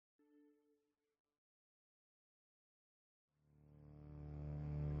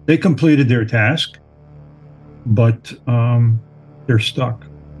They completed their task, but they're stuck,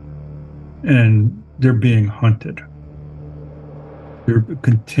 and they're being hunted. They're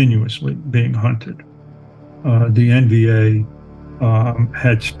continuously being hunted. The NVA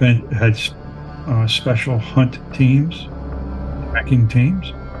had special hunt teams, tracking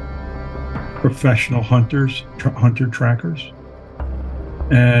teams, professional hunters, hunter trackers,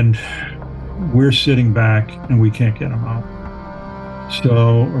 and we're sitting back and we can't get them out.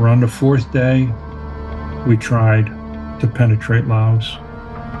 So around the fourth day, we tried to penetrate Laos.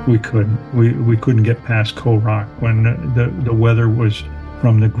 We couldn't. We couldn't get past Koh Rock when the weather was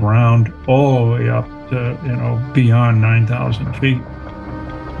from the ground all the way up to, beyond 9,000 feet.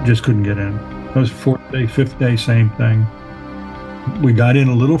 Just couldn't get in. That was fourth day, fifth day, same thing. We got in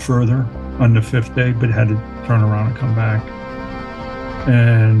a little further on the fifth day, but had to turn around and come back.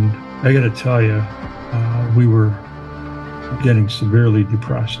 And I got to tell you, we were getting severely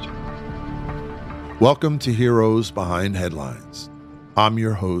depressed. Welcome to Heroes Behind Headlines. I'm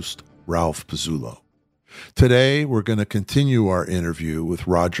your host, Ralph Pezzullo. Today, we're going to continue our interview with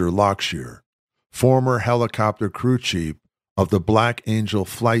Roger Lockshier, former helicopter crew chief of the Black Angel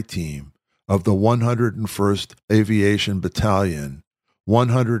flight team of the 101st Aviation Battalion,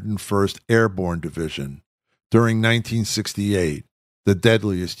 101st Airborne Division, during 1968, the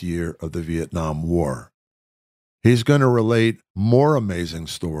deadliest year of the Vietnam War. He's going to relate more amazing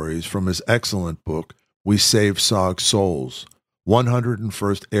stories from his excellent book, We Save SOG Souls,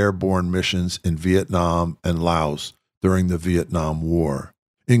 101st Airborne Missions in Vietnam and Laos during the Vietnam War,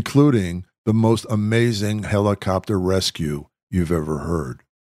 including the most amazing helicopter rescue you've ever heard.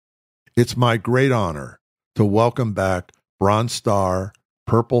 It's my great honor to welcome back Bronze Star,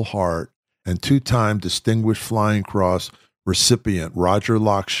 Purple Heart, and two-time Distinguished Flying Cross recipient Roger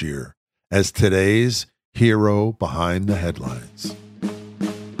Lockshier as today's hero behind the headlines.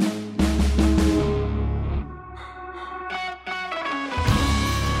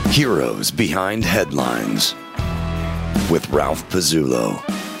 Heroes Behind Headlines with Ralph Pezzullo.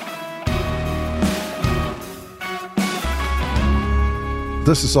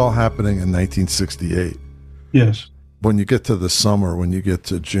 This is all happening in 1968. Yes. When you get to the summer, when you get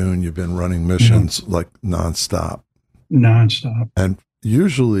to June, you've been running missions like nonstop. Nonstop. And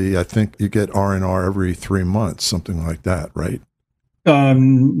usually, I think you get R&R every 3 months, something like that, right?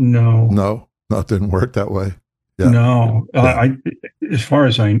 No. No, it didn't work that way. Yeah. No, Yeah. as far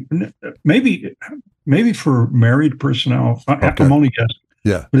as maybe for married personnel, Okay. I'm only guessing.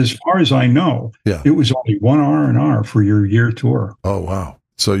 Yeah. But as far as I know, Yeah. it was only one R&R for your year tour. Oh, wow.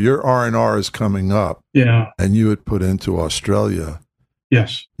 So your R&R is coming up. Yeah. And you had put into Australia.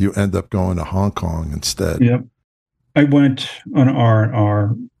 Yes. You end up going to Hong Kong instead. Yep. I went on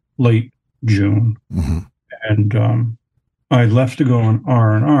R&R late June, Mm-hmm. and I left to go on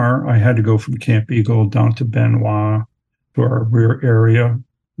R&R. I had to go from Camp Eagle down to Benoit to our rear area,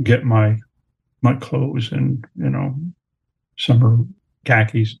 get my clothes and, summer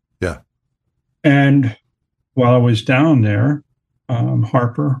khakis. Yeah. And while I was down there,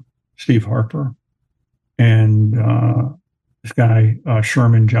 Steve Harper, and this guy,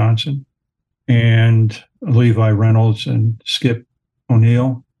 Sherman Johnson, and Levi Reynolds and Skip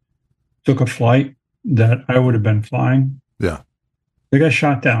O'Neill took a flight that I would have been flying. Yeah. They got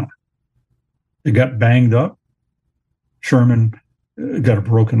shot down. They got banged up. Sherman got a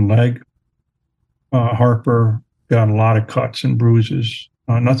broken leg. Harper got a lot of cuts and bruises.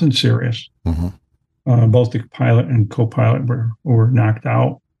 Nothing serious. Mm-hmm. Both the pilot and co-pilot were knocked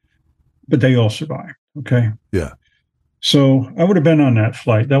out, but they all survived. Okay. Yeah. So I would have been on that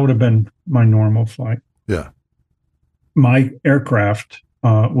flight. That would have been my normal flight. Yeah. My aircraft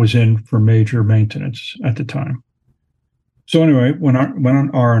was in for major maintenance at the time. So anyway, went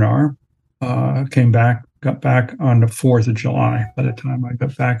on R&R, came back, got back on the 4th of July by the time I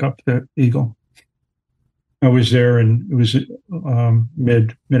got back up to Eagle. I was there, and it was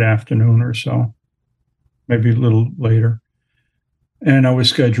mid-afternoon or so, maybe a little later. And I was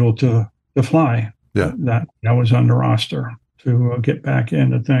scheduled to fly. Yeah. That was on the roster to get back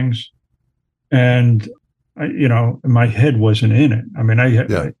into things. And, my head wasn't in it. I mean,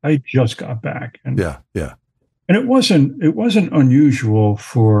 I just got back. And, Yeah. Yeah. And it wasn't unusual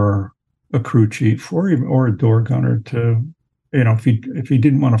for a crew chief or a door gunner to, if he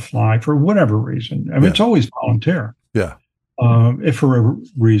didn't want to fly for whatever reason. I mean, It's always volunteer. Yeah. If for a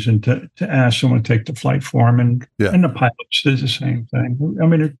reason to ask someone to take the flight for him, and the pilots did the same thing. I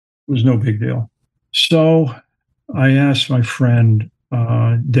mean, it was no big deal. So I asked my friend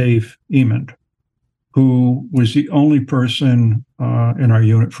Dave Emond, who was the only person in our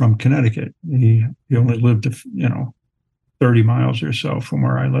unit from Connecticut. He only lived, 30 miles or so from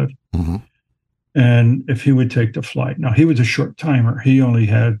where I lived. Mm-hmm. And if he would take the flight, now he was a short timer. He only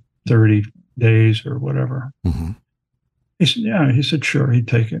had 30 days or whatever. Mm-hmm. He said, yeah, he said, sure, he'd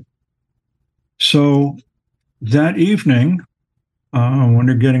take it. So that evening, when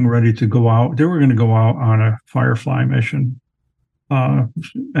they're getting ready to go out, they were going to go out on a Firefly mission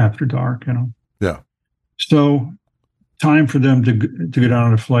after dark, Yeah. So time for them to get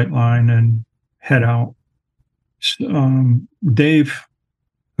on the flight line and head out. Dave,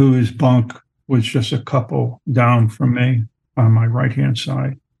 whose bunk was just a couple down from me on my right-hand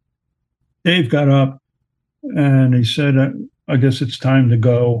side, Dave got up and he said, I guess it's time to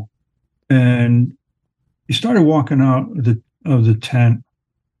go. And he started walking out of the tent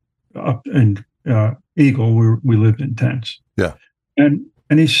up in Eagle, where we lived in tents. Yeah. And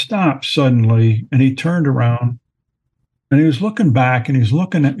he stopped suddenly and he turned around and he was looking back and he was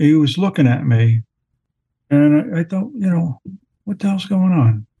looking at me. And I thought, what the hell's going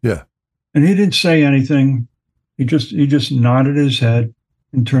on? Yeah. And he didn't say anything. He just nodded his head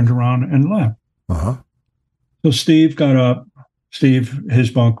and turned around and left. Uh-huh. So Steve got up. Steve, his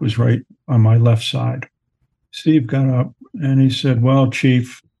bunk was right on my left side. Steve got up and he said, well,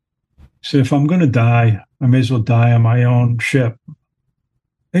 Chief, he said, if I'm going to die, I may as well die on my own ship.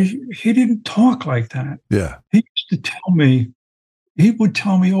 He didn't talk like that. Yeah. He would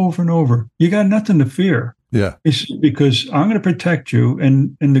tell me over and over, you got nothing to fear. Yeah. He said, because I'm going to protect you,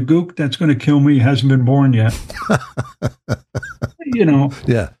 and the gook that's going to kill me hasn't been born yet.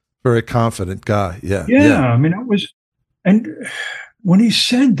 Yeah. Very confident guy. Yeah. Yeah. I mean, and when he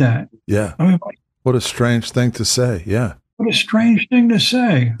said that, yeah. I mean, what a strange thing to say. Yeah. What a strange thing to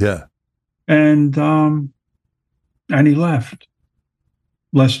say. Yeah. And he left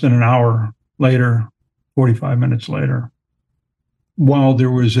less than an hour later, 45 minutes later, while there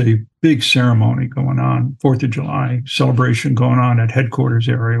was a big ceremony going on, 4th of July celebration going on at headquarters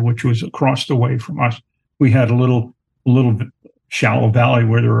area, which was across the way from us. We had a little shallow valley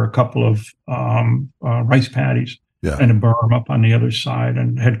where there were a couple of rice paddies and a berm up on the other side,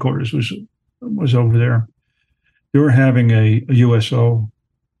 and headquarters was over there. They were having a USO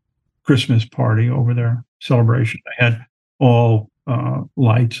Christmas party over there, celebration. They had all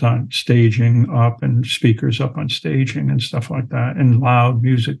lights on staging up and speakers up on staging and stuff like that, and loud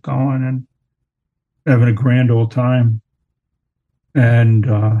music going and having a grand old time. And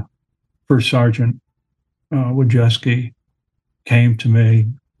First Sergeant Wojcicki came to me,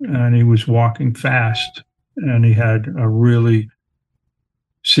 and he was walking fast, and he had a really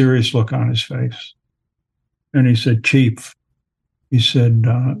serious look on his face. And he said, Chief, he said,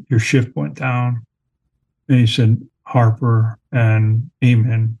 your shift went down. And he said, Harper and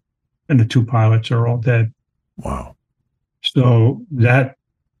Eamon and the 2 pilots are all dead. Wow. So that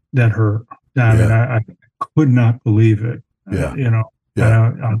hurt. I mean, I could not believe it. Yeah.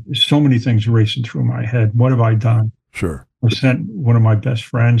 So many things racing through my head. What have I done? Sure. I sent one of my best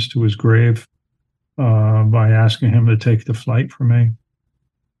friends to his grave by asking him to take the flight for me.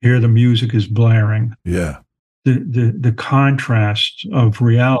 Here the music is blaring. Yeah. The contrast of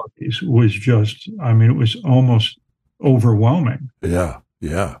realities was just, I mean, it was almost overwhelming. Yeah.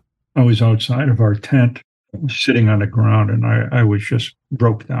 Yeah. I was outside of our tent, sitting on the ground, and I was just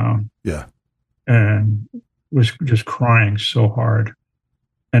broke down. Yeah. And was just crying so hard.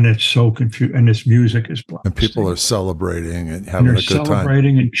 And it's so confused. And this music is blasting. And people are celebrating and having a good time.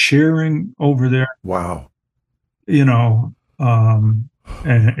 Celebrating and cheering over there. Wow. And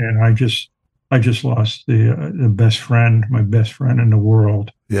I just lost the best friend, my best friend in the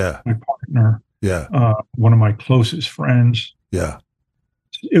world. Yeah. My partner. Yeah. One of my closest friends. Yeah.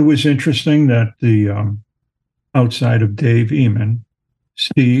 It was interesting that the outside of Dave Eamon,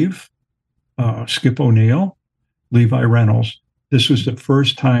 Steve, Skip O'Neill, Levi Reynolds, this was the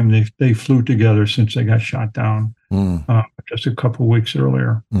first time they flew together since they got shot down just a couple of weeks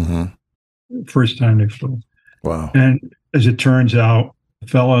earlier. Mm-hmm. First time they flew. Wow. And as it turns out, the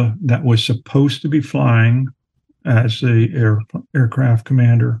fella that was supposed to be flying as the aircraft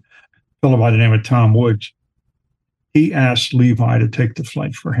commander, a fellow by the name of Tom Woods, he asked Levi to take the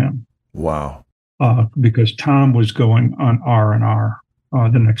flight for him. Wow. Because Tom was going on R&R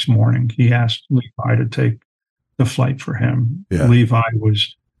the next morning. He asked Levi to take the flight for him. Yeah. Levi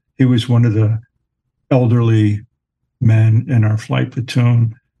was one of the elderly men in our flight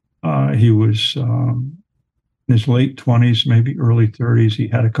platoon. He was in his late 20s, maybe early 30s. He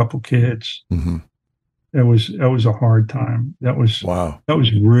had a couple kids. Mm-hmm. That was a hard time. That was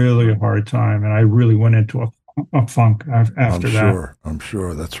really a hard time, and I really went into a funk after that. I'm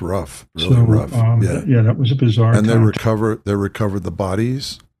sure that's rough. Really rough. Yeah, that was a bizarre. And they recovered the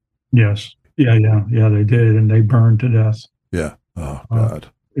bodies. Yes. Yeah, they did, and they burned to death. Yeah. Oh God.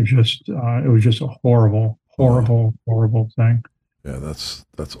 It was just a horrible thing. Yeah, that's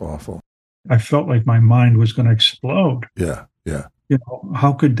awful. I felt like my mind was going to explode. Yeah.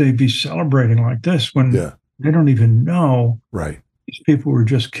 How could they be celebrating like this when they don't even know Right. these people were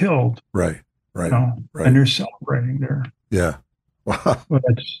just killed? Right. And they're celebrating there. Yeah. Wow. But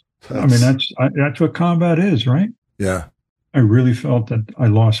that's what combat is, right? Yeah. I really felt that I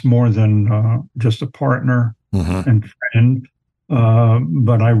lost more than just a partner and friend.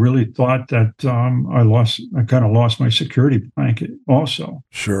 But I really thought that I kind of lost my security blanket also.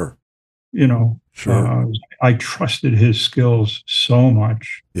 Sure. I trusted his skills so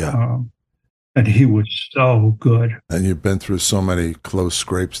much. Yeah. And he was so good. And you've been through so many close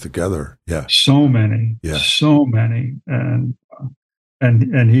scrapes together. Yeah. So many. Yeah. So many. And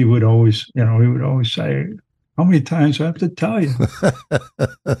he would always, say, how many times do I have to tell you?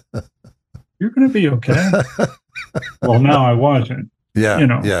 You're going to be okay. Well, now I wasn't. Yeah.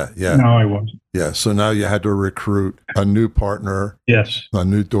 Now I wasn't. Yeah. So now you had to recruit a new partner. Yes. A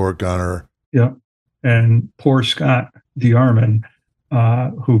new door gunner. Yeah. And poor Scott DeArmond,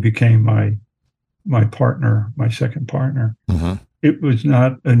 who became my partner, my second partner. It was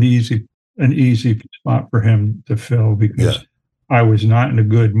not an easy spot for him to fill because I was not in a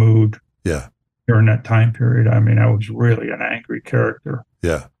good mood. Yeah. During that time period. I mean, I was really an angry character.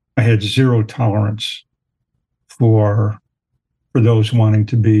 Yeah. I had zero tolerance for those wanting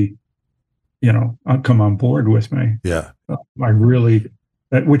to be, come on board with me. Yeah.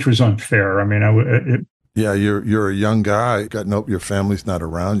 Which was unfair. I mean, you're a young guy. Your family's not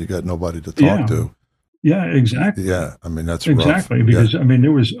around. You got nobody to talk to. Yeah, exactly. Yeah. I mean, that's exactly rough. Because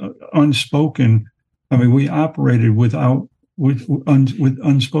there was unspoken. I mean, we operated with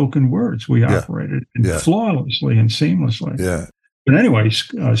unspoken words. We operated flawlessly and seamlessly. Yeah. But anyway,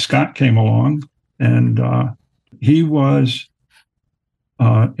 Scott came along, and he was,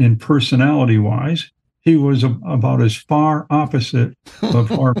 in personality-wise, he was about as far opposite of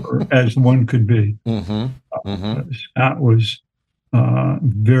Harper as one could be. Scott was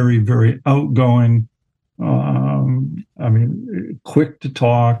very, very outgoing. Quick to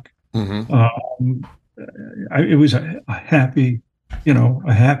talk. It was a happy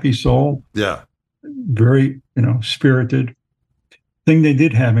soul. Yeah. Very, spirited. Thing they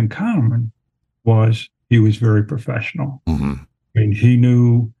did have in common was he was very professional. I mean, he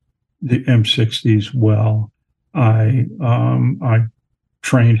knew the M60s well. I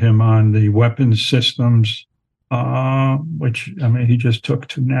trained him on the weapons systems, which he just took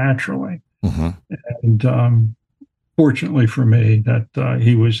to naturally. And fortunately for me that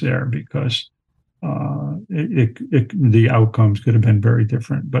he was there because the outcomes could have been very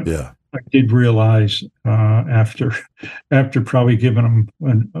different. But I did realize after probably giving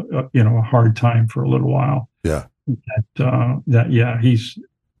him a hard time for a little while, that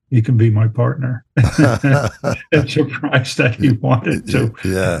he can be my partner. And surprised that he wanted to.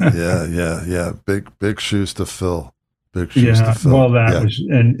 Yeah. Big shoes to fill. Big shoes to fill. Well,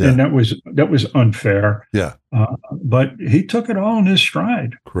 that was unfair. Yeah. But he took it all in his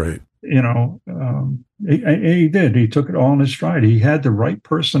stride. Great. He did. He took it all in his stride. He had the right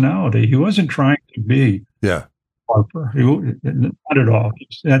personality. He wasn't trying to be Harper. Not at all.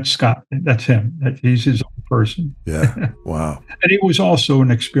 That's Scott. That's him. He's his own person. Yeah. Wow. And he was also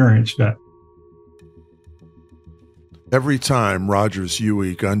an experienced vet. Every time Roger's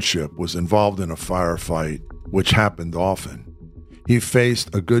Huey gunship was involved in a firefight, which happened often, he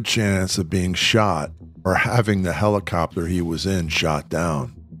faced a good chance of being shot or having the helicopter he was in shot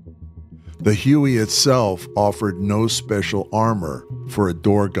down. The Huey itself offered no special armor for a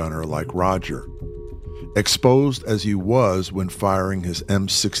door gunner like Roger. Exposed as he was when firing his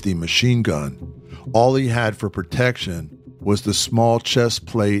M60 machine gun, all he had for protection was the small chest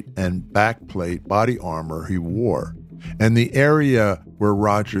plate and back plate body armor he wore, and the area where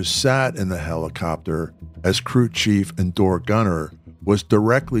Roger sat in the helicopter as crew chief and door gunner was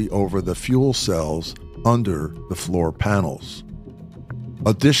directly over the fuel cells under the floor panels.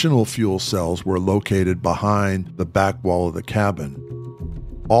 Additional fuel cells were located behind the back wall of the cabin.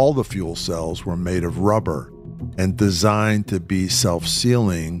 All the fuel cells were made of rubber and designed to be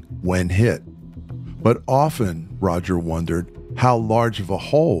self-sealing when hit. But often, Roger wondered, how large of a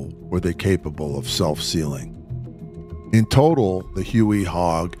hole were they capable of self-sealing? In total, the Huey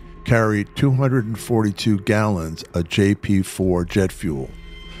Hog carried 242 gallons of JP4 jet fuel,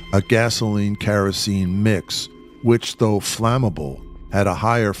 a gasoline-kerosene mix, which, though flammable, had a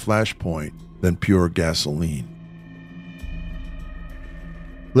higher flash point than pure gasoline.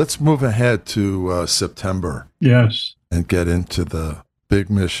 Let's move ahead to September. Yes. And get into the big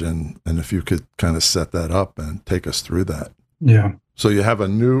mission. And if you could kind of set that up and take us through that. Yeah. So you have a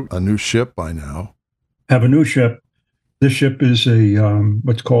new ship by now. Have a new ship. This ship is a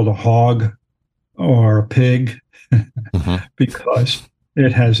what's called a hog or a pig because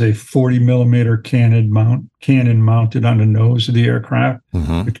it has a 40 millimeter cannon mounted on the nose of the aircraft,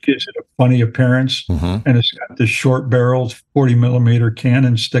 which gives it a funny appearance. And it's got this short barreled 40 millimeter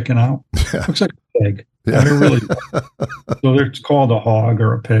cannon sticking out. Yeah. Looks like a pig. Yeah. I mean, really. So it's called a hog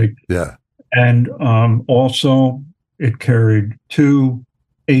or a pig. Yeah. And also it carried two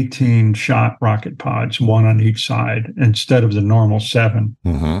 18-shot rocket pods, one on each side, instead of the normal 7.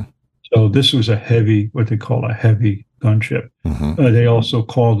 So this was what they call a heavy gunship. They also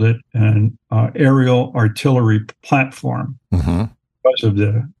called it an aerial artillery platform because of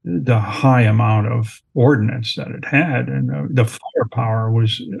the high amount of ordnance that it had, and the firepower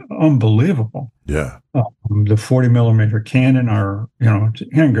was unbelievable. Yeah. The 40 millimeter cannon, it's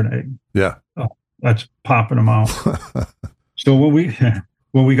a hand grenade. Yeah. That's popping them out. So when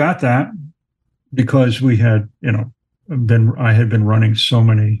we got that, because we had, I had been running so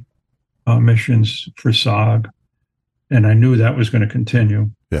many missions for SOG, and I knew that was going to continue.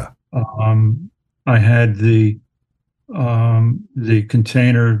 Yeah. I had the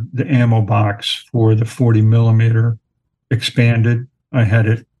container, the ammo box for the 40 millimeter expanded. I had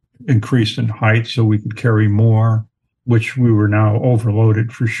it increased in height so we could carry more, which we were now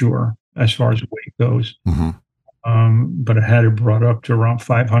overloaded for sure as far as weight goes. But I had it brought up to around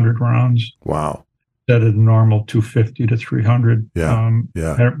 500 rounds. Wow. Instead of the normal 250 to 300. Yeah.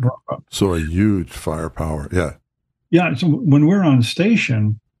 Had it brought up. So a huge firepower. Yeah. Yeah. So when we're on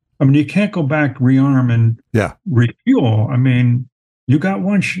station, I mean, you can't go back, rearm, and refuel. I mean, you got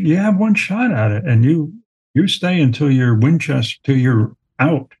you have one shot at it, and you stay until you're Winchester, till you're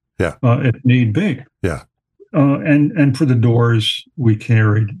out. Yeah. If need be. Yeah. And for the doors, we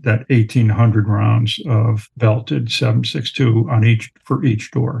carried that 1,800 rounds of belted 7.62 for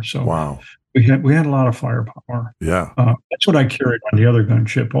each door. So wow, we had a lot of firepower. Yeah, that's what I carried on the other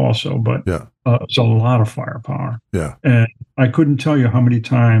gunship also. But it's a lot of firepower. Yeah, and I couldn't tell you how many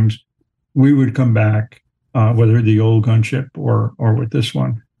times we would come back, whether the old gunship or with this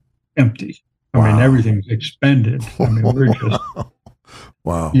one, empty. I mean, everything's expended. I mean, we're just.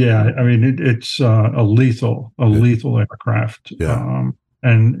 Wow. Yeah, I mean it's a lethal aircraft. Yeah.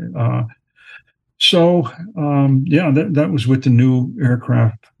 So that was with the new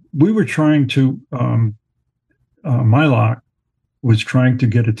aircraft. We were trying to Mylock was trying to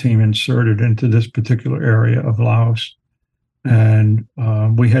get a team inserted into this particular area of Laos, and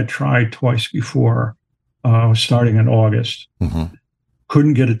we had tried twice before, starting in August.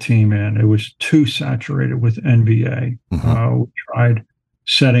 Couldn't get a team in. It was too saturated with NVA. We tried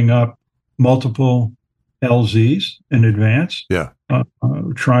setting up multiple LZs in advance. Yeah.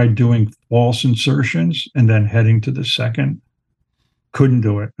 Tried doing false insertions and then heading to the second. Couldn't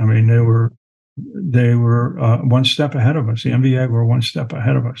do it. I mean, they were one step ahead of us. The NVA were one step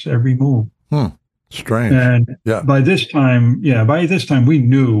ahead of us every move. Strange. And by this time we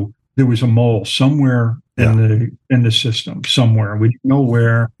knew there was a mole somewhere in the system, somewhere. We didn't know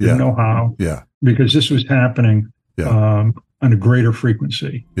where, didn't know how. Yeah. Because this was happening on a greater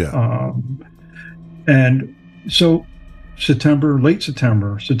frequency. Yeah. And so late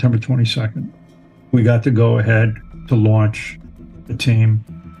September 22nd, we got to go ahead to launch the team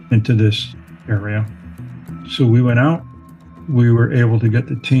into this area. So we went out, we were able to get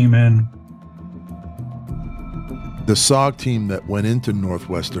the team in. The SOG team that went into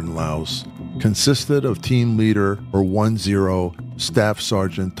northwestern Laos consisted of team leader, or 1-0, Staff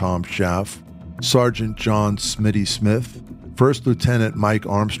Sergeant Tom Schaff, Sergeant John Smitty Smith, First Lieutenant Mike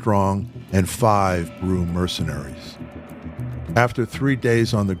Armstrong, and 5 Brus mercenaries. After 3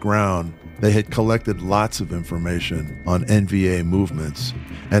 days on the ground, they had collected lots of information on NVA movements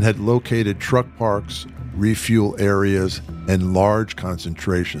and had located truck parks, refuel areas, and large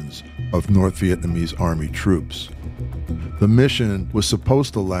concentrations of North Vietnamese Army troops. The mission was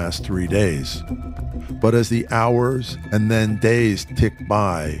supposed to last 3 days, but as the hours and then days ticked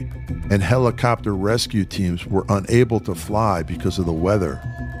by and helicopter rescue teams were unable to fly because of the weather,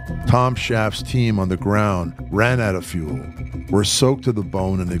 Tom Schaff's team on the ground ran out of fuel, were soaked to the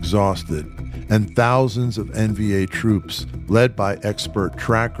bone and exhausted, and thousands of NVA troops, led by expert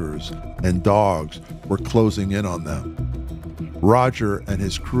trackers and dogs, were closing in on them. Roger and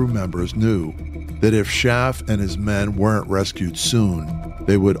his crew members knew that if Schaff and his men weren't rescued soon,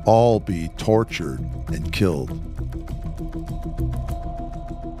 they would all be tortured and killed.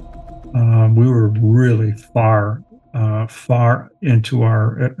 We were really far into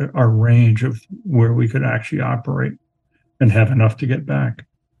our range of where we could actually operate. and have enough to get back.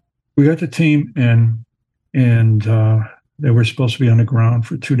 We got the team in, and they were supposed to be on the ground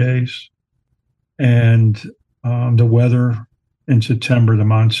for 2 days. And the weather in September, the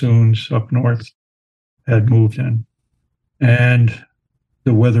monsoons up north had moved in, and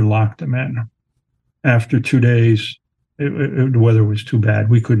the weather locked them in. After 2 days, the weather was too bad.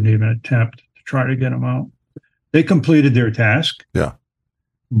 We couldn't even attempt to try to get them out. They completed their task. Yeah.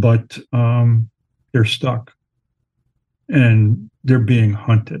 But they're stuck, and they're being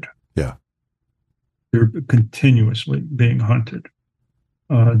hunted. Yeah. They're continuously being hunted.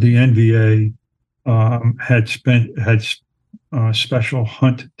 The NVA had special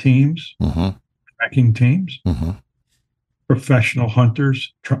hunt teams, tracking teams, professional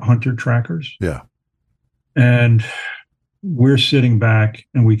hunters, hunter trackers. Yeah. And we're sitting back,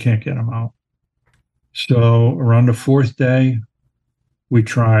 and we can't get them out. So around the 4th day, we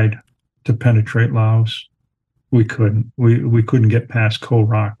tried to penetrate Laos. We couldn't. We couldn't get past Koh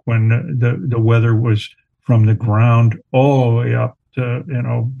Rock when the weather was from the ground all the way up to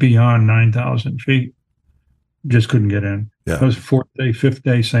beyond 9,000 feet. Just couldn't get in. Yeah. That was 4th day, 5th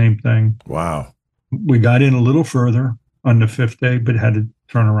day, same thing. Wow. We got in a little further on the 5th day, but had to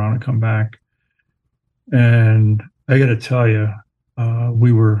turn around and come back. And I got to tell you,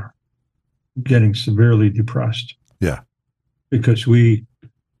 we were getting severely depressed. Yeah. Because we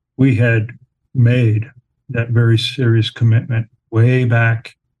had made that very serious commitment way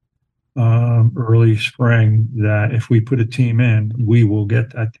back early spring that if we put a team in, we will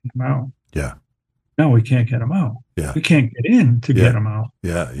get that team out. Yeah. Now we can't get them out. Yeah. We can't get in to get them out.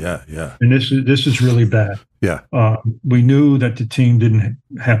 Yeah. And this is really bad. Yeah. We knew that the team didn't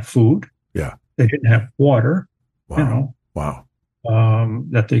have food. Yeah. They didn't have water. Wow. Wow.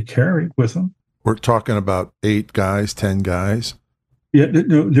 That they carried with them. We're talking about 8 guys, 10 guys. Yeah,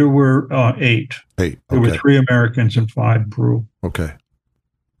 no, there were 8. 8. Okay. There were 3 Americans and 5 Brus. Okay.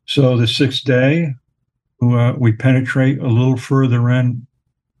 So the 6th day, we penetrate a little further in,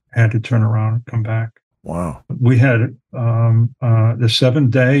 had to turn around and come back. Wow. We had the 7th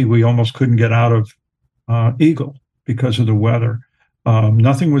day, we almost couldn't get out of Eagle because of the weather.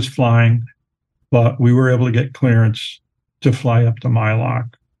 Nothing was flying, but we were able to get clearance to fly up to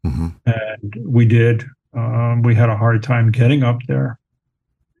Mylock. And we did. We had a hard time getting up there.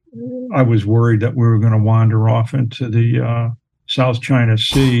 I was worried that we were going to wander off into the South China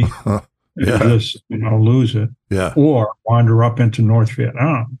Sea and just lose it. Yeah. Or wander up into North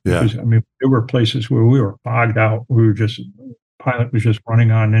Vietnam. Yeah. Because, I mean, there were places where we were bogged out. Pilot was just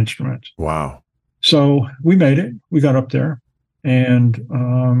running on instruments. Wow. So we made it. We got up there, and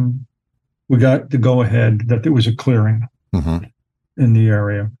we got the go ahead that there was a clearing in the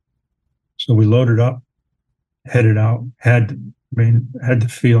area. So we loaded up, headed out, had the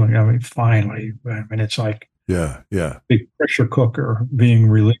feeling, finally, it's like big pressure cooker being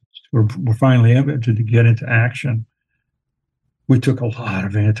released. We're finally able to get into action. We took a lot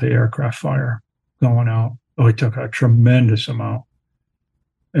of anti-aircraft fire going out. We took a tremendous amount.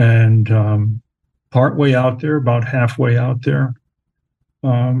 And partway out there, about halfway out there,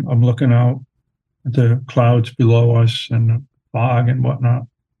 I'm looking out at the clouds below us and the fog and whatnot.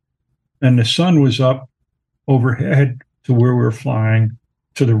 And the sun was up overhead to where we were flying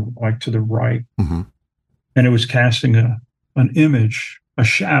to the right. And it was casting an image, a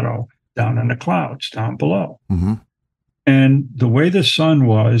shadow down in the clouds down below. And the way the sun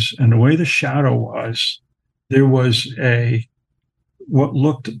was and the way the shadow was, there was what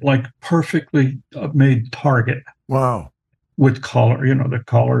looked like perfectly made target. Wow. With color, the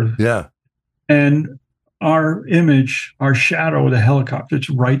color. Yeah. And our image, our shadow, the helicopter, it's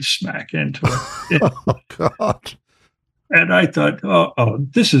right smack into it. Oh, God. And I thought, oh,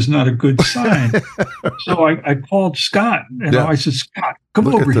 this is not a good sign. So I called Scott, and I said, Scott, come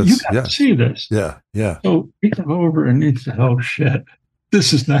Look over. You got to see this. Yeah, yeah. So he came over and he said, oh, shit,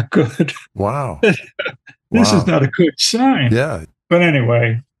 this is not good. Wow. This is not a good sign. Yeah. But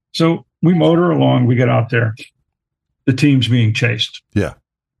anyway, so we motor along. We get out there. The team's being chased. Yeah.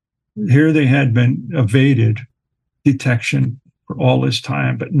 Here they had been evaded detection for all this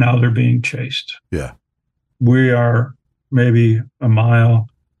time, but now they're being chased. Yeah. We are maybe a mile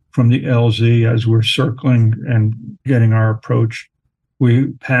from the LZ as we're circling and getting our approach.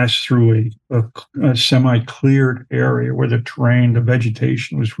 We pass through a semi-cleared area where the terrain, the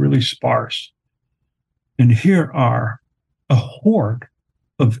vegetation was really sparse. And here are a horde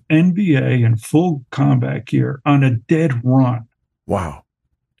of NVA in full combat gear on a dead run. Wow.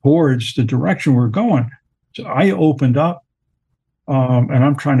 Towards the direction we're going. So I opened up, and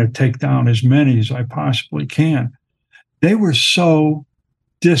I'm trying to take down as many as I possibly can. They were so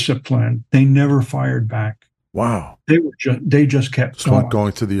disciplined, they never fired back. Wow. They just kept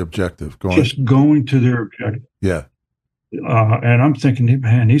going to the objective. Just going to their objective. Yeah. And I'm thinking,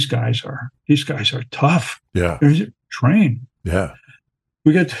 man, these guys are tough. Yeah. They're trained. Yeah.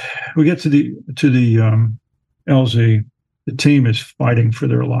 We get to the LZ. The team is fighting for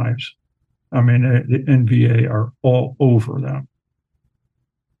their lives. I mean, the NVA are all over them.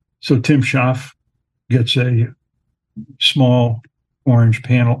 So Tim Schaff gets a small orange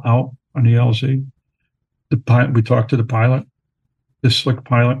panel out on the LZ. We talked to the pilot, the slick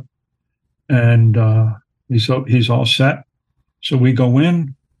pilot, and he's all set. So we go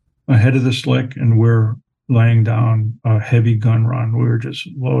in ahead of the slick, and we're laying down a heavy gun run. We were just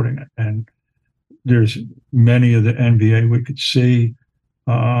loading it, and there's many of the NVA we could see.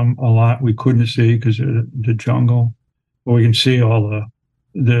 A lot we couldn't see because of the jungle, but we can see all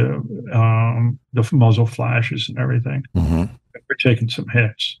the muzzle flashes and everything. Mm-hmm. We're taking some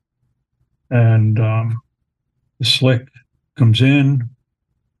hits, and the slick comes in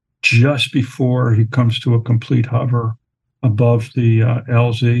just before he comes to a complete hover above the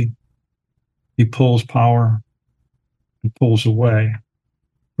LZ. He pulls power and pulls away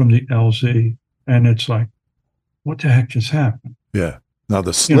from the LZ, and it's like, what the heck just happened? Yeah. Now,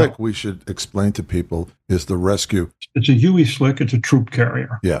 the slick, we should explain to people, is the rescue. It's a Huey slick. It's a troop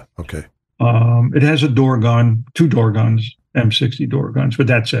carrier. Yeah, okay. It has a door gun, 2 door guns, M60 door guns, but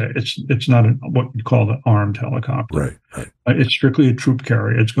that's it. It's not what you call the armed helicopter. Right. It's strictly a troop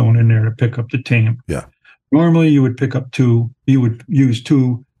carrier. It's going in there to pick up the team. Yeah. Normally, you would pick up 2. You would use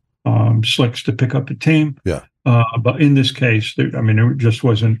 2 slicks to pick up the team. Yeah. But in this case, it just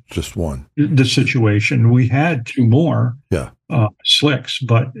wasn't just one. The situation. We had 2 more slicks,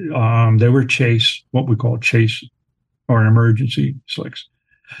 but they were what we call chase or emergency slicks.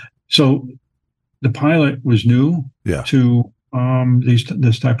 So the pilot was new to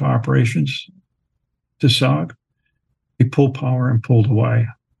this type of operations to SOG. He pulled power and pulled away.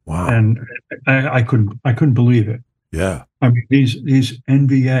 Wow. And I couldn't believe it. Yeah. I mean, these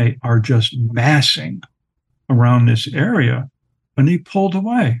NVA are just massing around this area, and he pulled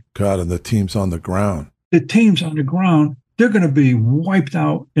away. God, and the team's on the ground. The team's on the ground. They're going to be wiped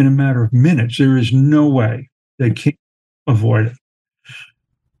out in a matter of minutes. There is no way they can't avoid it.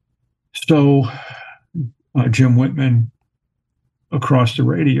 So Jim Whitman across the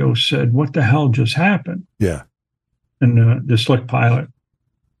radio said, "What the hell just happened?" Yeah. And the slick pilot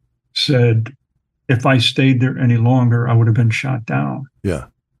said, "If I stayed there any longer, I would have been shot down. Yeah.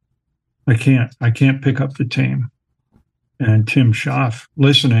 I can't pick up the team." And Tim Schaff,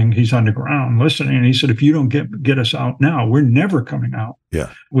 listening, he's on the ground listening, and he said, "If you don't get us out now, we're never coming out."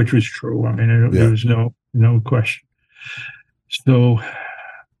 Yeah. Which was true. I mean, there was no question. So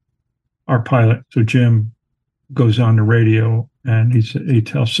our pilot, so Jim, goes on the radio, and he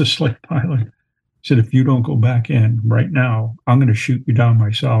tells the slick pilot, he said, "If you don't go back in right now, I'm going to shoot you down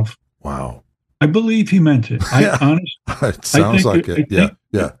myself." Wow. I believe he meant it. It sounds like it.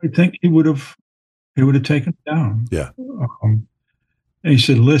 I think he would have taken it down. Yeah. And he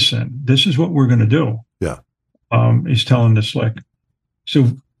said, "Listen, this is what we're going to do." Yeah. He's telling the slick,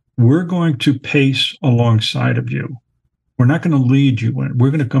 "So we're going to pace alongside of you. We're not going to lead you in. We're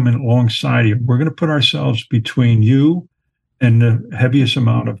going to come in alongside you. We're going to put ourselves between you and the heaviest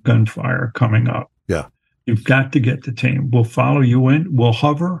amount of gunfire coming up. Yeah. You've got to get the team. We'll follow you in. We'll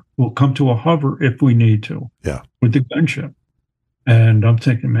hover. We'll come to a hover if we need to." Yeah. With the gunship. And I'm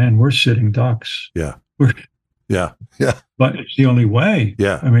thinking, man, we're sitting ducks. Yeah. Yeah. But it's the only way.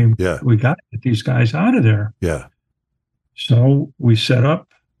 Yeah. I mean, yeah. We got to get these guys out of there. Yeah. So we set up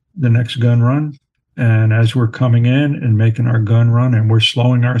the next gun run. And as we're coming in and making our gun run and we're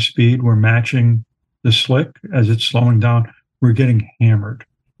slowing our speed, we're matching the slick as it's slowing down, we're getting hammered.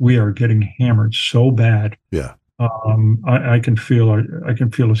 We are getting hammered so bad. Yeah. I can feel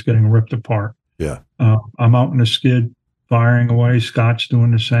us getting ripped apart. Yeah. I'm out in the skid, firing away. Scott's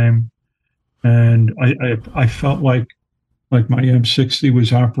doing the same, and I felt like my M60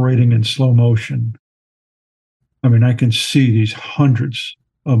 was operating in slow motion. I mean, I can see these hundreds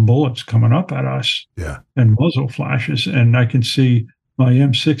of bullets coming up at us. Yeah. And muzzle flashes, and I can see my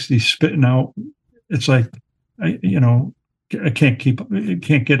M60 spitting out. It's like, I can't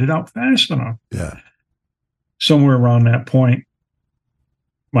get it out fast enough. Yeah. Somewhere around that point,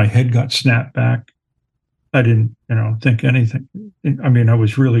 my head got snapped back. I didn't, think anything. I mean, I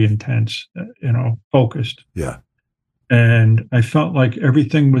was really intense, focused. Yeah. And I felt like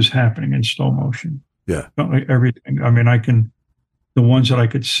everything was happening in slow motion. Yeah. Felt like everything. I mean, the ones that I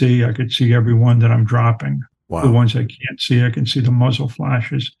could see every one that I'm dropping. Wow. The ones I can't see, I can see the muzzle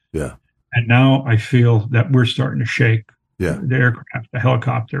flashes. Yeah. And now I feel that we're starting to shake. Yeah. The aircraft, the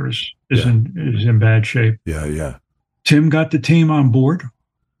helicopter is is in bad shape. Yeah. Tim got the team on board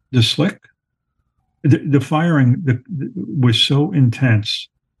the slick. The firing was so intense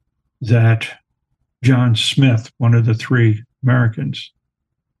that John Smith, one of the 3 Americans,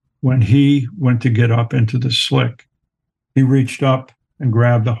 when he went to get up into the slick, he reached up and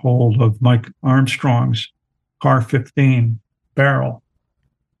grabbed a hold of Mike Armstrong's Car 15 barrel,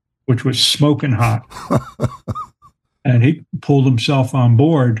 which was smoking hot. And he pulled himself on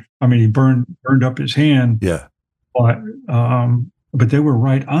board. I mean, he burned up his hand. Yeah. But they were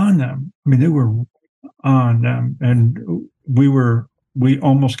right on them. I mean, they were on them, and we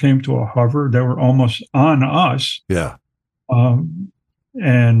almost came to a hover. They were almost on us. Yeah.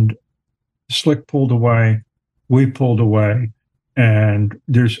 And slick pulled away. We pulled away, and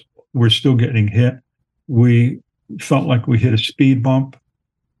we're still getting hit. We felt like we hit a speed bump.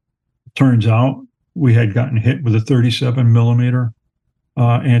 Turns out we had gotten hit with a 37 millimeter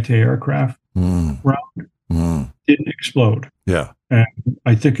anti-aircraft round. Didn't explode. Yeah. And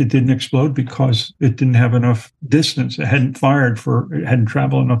I think it didn't explode because it didn't have enough distance. It hadn't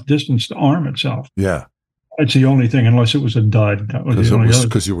traveled enough distance to arm itself. Yeah. That's the only thing, unless it was a dud. That was the only other.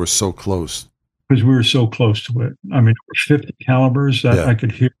 Because you were so close. Because we were so close to it. I mean, it was 50 calibers that I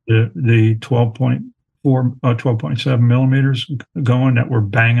could hear the 12.7 millimeters going that were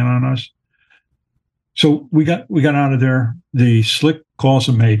banging on us. So we got out of there. The slick calls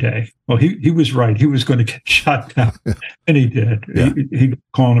a mayday. Well, he was right. He was going to get shot down, and he did. Yeah. He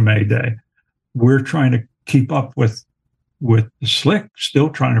called a mayday. We're trying to keep up with the slick, still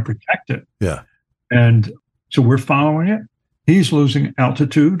trying to protect it. Yeah. And so we're following it. He's losing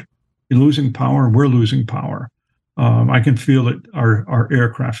altitude, he's losing power, we're losing power. I can feel that our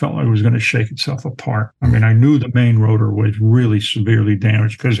aircraft felt like it was going to shake itself apart. I mean, I knew the main rotor was really severely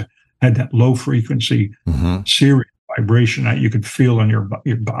damaged because it had that low frequency, serious vibration that you could feel in your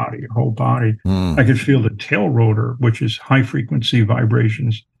body, your whole body. I could feel the tail rotor, which is high frequency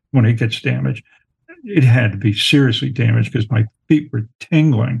vibrations when it gets damaged. It had to be seriously damaged because my feet were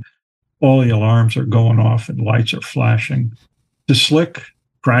tingling. All the alarms are going off and lights are flashing. The slick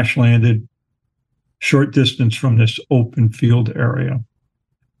crash landed short distance from this open field area.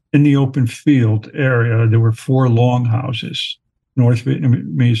 In the open field area, there were 4 longhouses, North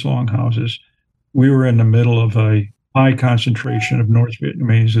Vietnamese longhouses. We were in the middle of a high concentration of North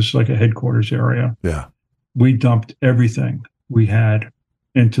Vietnamese. It's like a headquarters area. Yeah. We dumped everything we had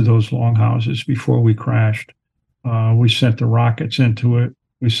into those longhouses before we crashed. We sent the rockets into it.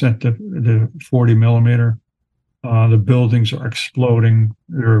 We sent the 40 millimeter. The buildings are exploding.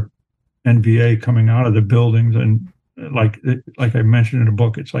 There are NVA coming out of the buildings, and like I mentioned in the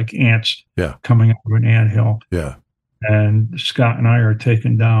book, it's like ants coming out of an anthill. Yeah. And Scott and I are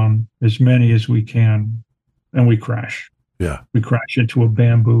taking down as many as we can, and we crash. Yeah. We crash into a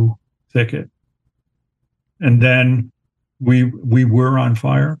bamboo thicket. And then we were on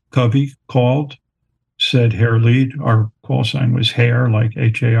fire. Covey called, said Hare lead. Our call sign was Hare, like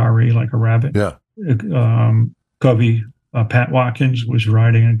Hare, like a rabbit. Yeah. Covey, Pat Watkins was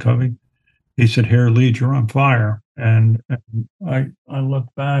riding in Covey. He said, Hare lead, you're on fire. And I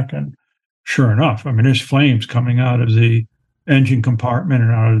looked back, and sure enough, I mean, there's flames coming out of the engine compartment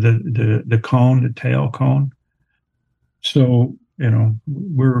and out of the cone, the tail cone. So,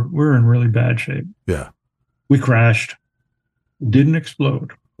 we're in really bad shape. Yeah. We crashed, didn't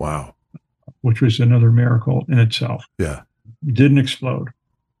explode. Wow. Which was another miracle in itself. Yeah. Didn't explode.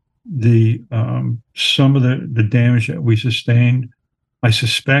 The some of the damage that we sustained, I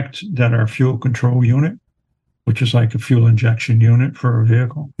suspect that our fuel control unit, which is like a fuel injection unit for a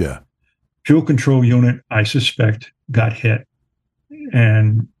vehicle. Yeah. Fuel control unit, I suspect, got hit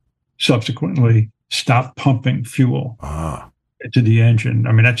and subsequently stopped pumping fuel into the engine.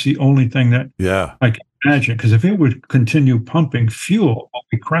 I mean, that's the only thing that I can imagine, because if it would continue pumping fuel when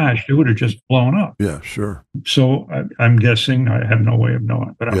we crashed, it would have just blown up. Yeah, sure. So I'm guessing, I have no way of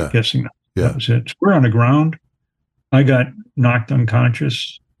knowing, but I'm guessing that was it. So we're on the ground. I got knocked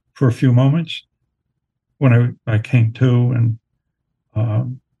unconscious for a few moments when I came to and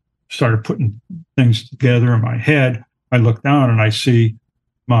started putting things together in my head. I look down and I see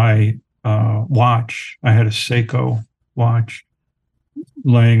my watch. I had a Seiko watch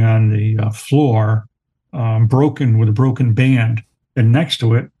laying on the floor, broken with a broken band. And next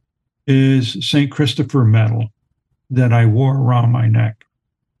to it is St. Christopher medal that I wore around my neck,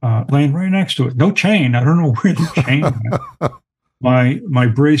 laying right next to it. No chain. I don't know where the chain went. My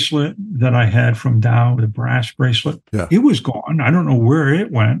bracelet that I had from Dow, the brass bracelet, it was gone. I don't know where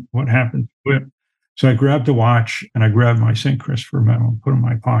it went, what happened to it. So I grabbed the watch and I grabbed my St. Christopher medal and put it in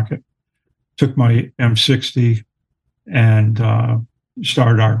my pocket, took my M60 and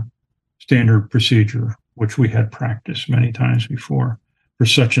started our standard procedure, which we had practiced many times before for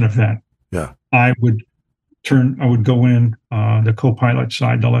such an event. Yeah. I would go in the co-pilot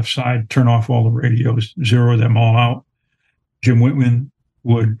side, the left side, turn off all the radios, zero them all out. Jim Whitman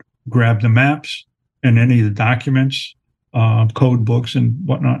would grab the maps and any of the documents, code books and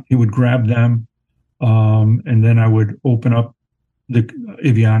whatnot. He would grab them. And then I would open up the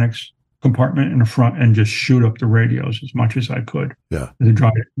avionics compartment in the front and just shoot up the radios as much as I could. Yeah. To try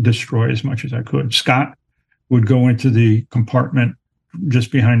to destroy as much as I could. Scott would go into the compartment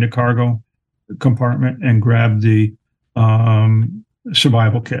just behind the cargo compartment and grab the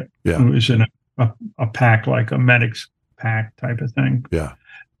survival kit. Yeah. It was in a pack, like a medic's pack type of thing. Yeah.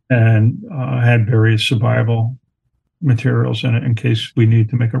 And had various survival materials in it in case we need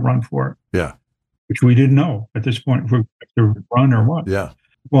to make a run for it. Yeah. Which we didn't know at this point if we have to run or what. Yeah.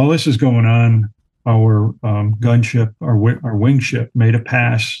 While this is going on, our gunship, our wing ship, made a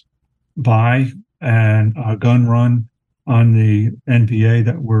pass by and a gun run on the NVA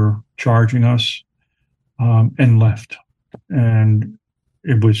that were charging us, and left. And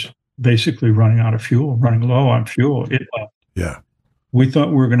it was basically running out of fuel, running low on fuel. It left. Yeah. We thought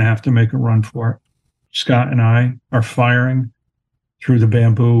we were going to have to make a run for it. Scott and I are firing through the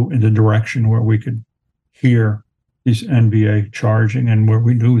bamboo in the direction where we could hear these NVA charging and where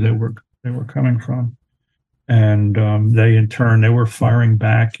we knew they were coming from. And they, in turn, they were firing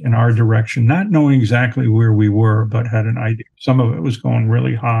back in our direction, not knowing exactly where we were, but had an idea. Some of it was going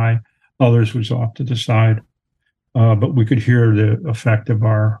really high. Others was off to the side. But we could hear the effect of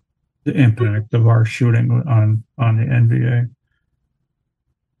the impact of our shooting on the NVA.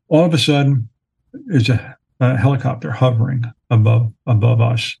 All of a sudden, there's a helicopter hovering above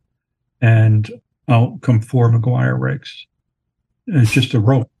us, and out come 4 McGuire rigs. And it's just a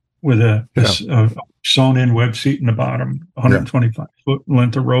rope with a sewn-in web seat in the bottom, 125-foot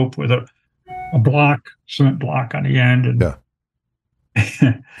length of rope with a cement block on the end.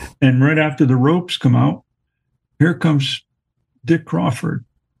 And, and right after the ropes come out, here comes Dick Crawford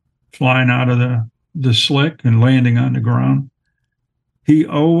flying out of the slick and landing on the ground. He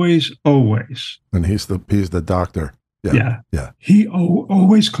always, and he's the doctor. Yeah. He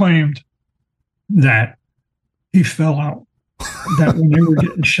always claimed that he fell out. That when they were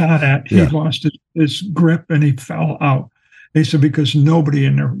getting shot at, he lost his grip and he fell out. He said because nobody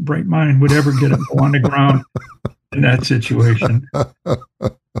in their right mind would ever get him on the ground in that situation.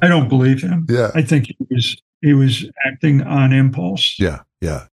 I don't believe him. Yeah. I think he was acting on impulse. Yeah.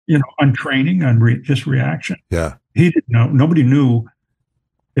 On training, on just reaction. Yeah. He didn't know. Nobody knew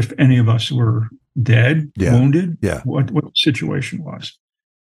if any of us were dead, wounded, what the situation was.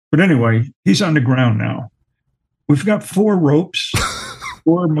 But anyway, he's on the ground now. We've got 4 ropes,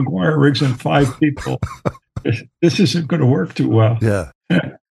 4 McGuire rigs, and 5 people. This isn't going to work too well. Yeah.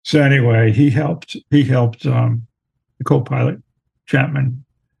 So anyway, he helped the co-pilot Chapman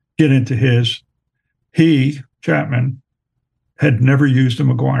get into his. Chapman, had never used a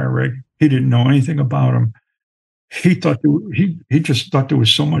McGuire rig. He didn't know anything about them. He thought he just thought there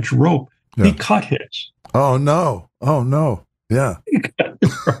was so much rope. Yeah. He cut his. Oh no! Yeah.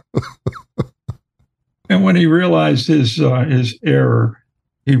 And when he realized his error,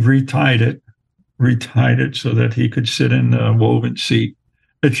 he retied it so that he could sit in the woven seat.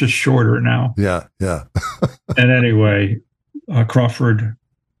 It's just shorter now. Yeah. And anyway, Crawford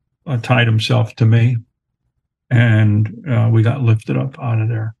tied himself to me, and we got lifted up out of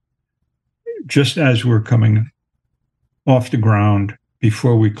there. Just as we're coming off the ground,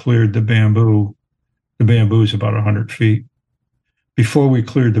 before we cleared the bamboo is about 100 feet. Before we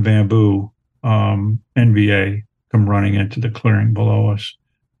cleared the bamboo, NVA come running into the clearing below us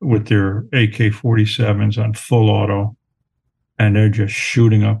with their AK-47s on full auto, and they're just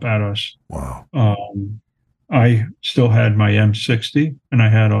shooting up at us. Wow. I still had my M60, and I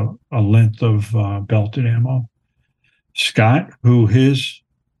had a length of belted ammo. Scott, who his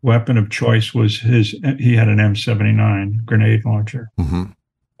weapon of choice was he had an M79 grenade launcher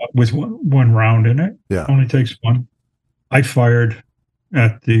with one round in it. Yeah. Only takes one. I fired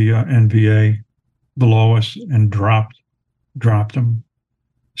at the NVA below us and dropped them.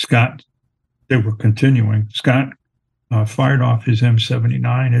 Scott, they were continuing. Scott fired off his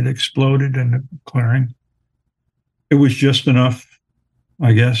M79. It exploded in the clearing. It was just enough,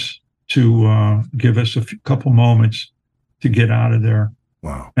 I guess, to give us a couple moments to get out of there.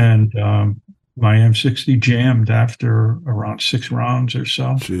 Wow. And my M60 jammed after around 6 rounds or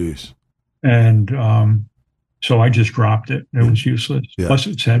so. Jeez. And so I just dropped it. It was useless. Yeah. Plus,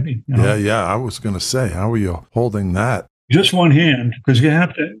 it's heavy. Yeah. I was going to say, how are you holding that? Just one hand, because you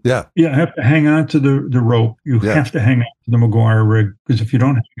have to hang on to the rope. You have to hang on to the McGuire rig, because if you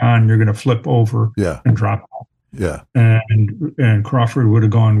don't hang on, you're going to flip over and drop off. Yeah. And Crawford would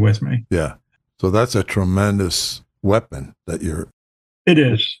have gone with me. Yeah. So that's a tremendous weapon that you're. It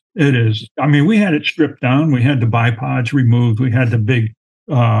is. I mean, we had it stripped down. We had the bipods removed. We had the big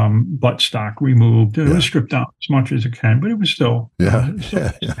buttstock removed. It was stripped down as much as it can, but it was still.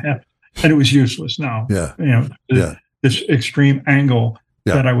 And it was useless now. Yeah. This extreme angle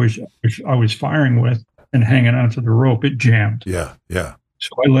that I was firing with and hanging onto the rope, it jammed. Yeah. So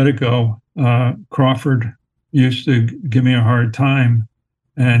I let it go. Crawford used to give me a hard time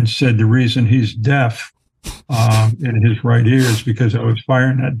and said the reason he's deaf in his right ear is because I was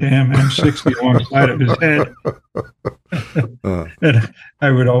firing that damn M60 alongside of his head. And I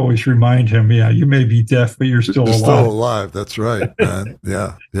would always remind him, you may be deaf, but you're still alive. Still alive. That's right, man.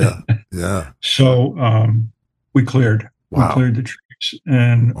 Yeah. So we cleared. Wow. We cleared the trees.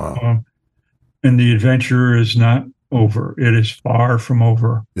 And the adventure is not over. It is far from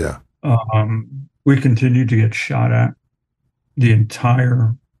over. Yeah. We continued to get shot at the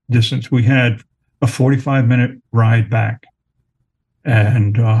entire distance. We had a 45-minute ride back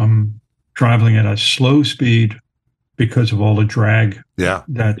and traveling at a slow speed because of all the drag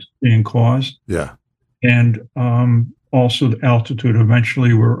that's being caused. Yeah. And also the altitude.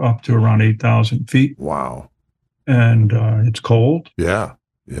 Eventually we're up to around 8,000 feet. Wow. And it's cold. Yeah.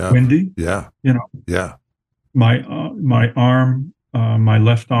 Windy. Yeah. Yeah. My arm, my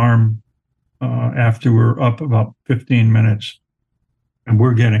left arm, after we're up about 15 minutes, and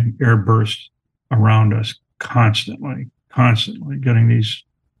we're getting air bursts around us constantly getting these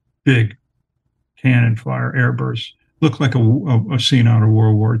big cannon fire air bursts. Looked like a scene out of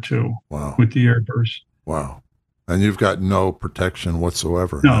World War II. Wow. With the air bursts. Wow. And you've got no protection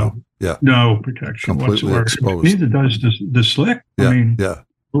whatsoever. No. Yeah. No protection completely whatsoever. Exposed. Neither does the slick. Yeah. I mean,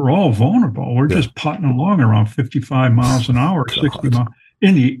 we're all vulnerable. We're just putting along around 55 miles an hour, 60 miles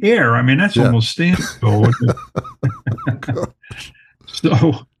in the air. I mean, that's almost standing still.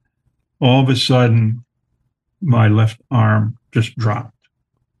 So all of a sudden, my left arm just dropped.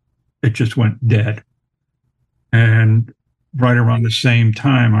 It just went dead. And right around the same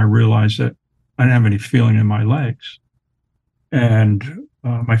time, I realized that I didn't have any feeling in my legs. And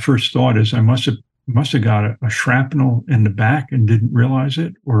my first thought is I must have got a shrapnel in the back and didn't realize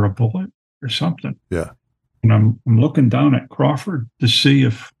it, or a bullet or something. Yeah. And I'm looking down at Crawford to see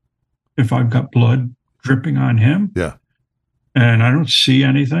if I've got blood dripping on him. Yeah. And I don't see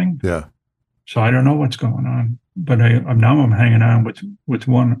anything. Yeah. So I don't know what's going on. But I'm hanging on with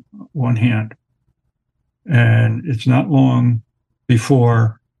one hand. And it's not long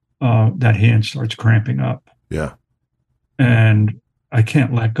before that hand starts cramping up. Yeah. And I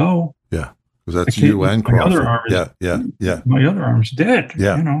can't let go. Yeah. Because that's you and Crawford. Yeah. My other arm's dead.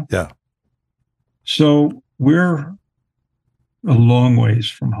 Yeah. Yeah. So we're a long ways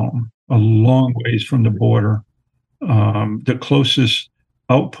from home, a long ways from the border. The closest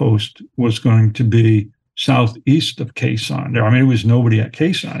outpost was going to be southeast of Khe Sanh. I mean, it was nobody at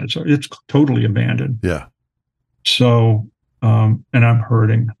Khe Sanh. It's totally abandoned. Yeah. So, and I'm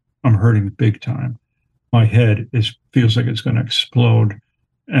hurting big time. My head feels like it's going to explode,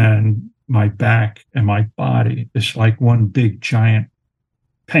 and my back and my body is like one big giant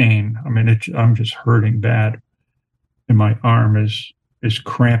pain. I mean, I'm just hurting bad, and my arm is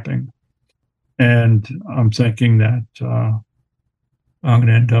cramping, and I'm thinking that I'm going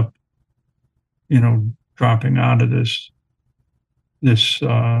to end up, dropping out of this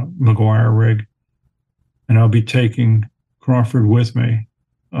McGuire rig, and I'll be taking Crawford with me,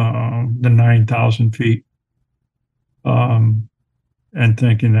 the 9,000 feet, and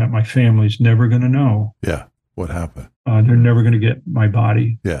thinking that my family's never going to know. Yeah. What happened? They're never going to get my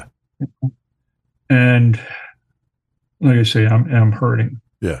body. Yeah. And like I say, I'm hurting.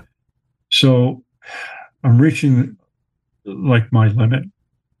 Yeah. So I'm reaching like my limit,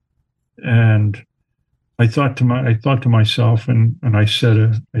 and I thought to myself, and I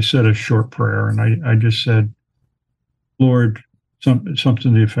said a short prayer, and I just said, Lord, something to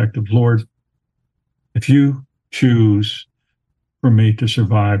the effect of, Lord, if you choose for me to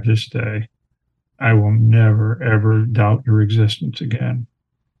survive this day, I will never, ever doubt your existence again.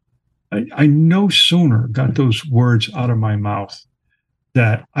 I no sooner got those words out of my mouth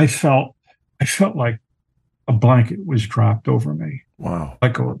that I felt like a blanket was dropped over me. Wow.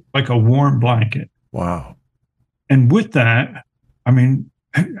 Like a warm blanket. Wow. And with that, I mean,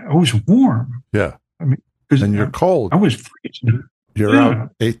 I was warm. Yeah. I mean, and you're cold. I was freezing. You're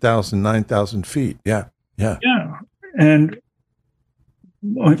out 8,000, 9,000 feet. Yeah. Yeah. Yeah. And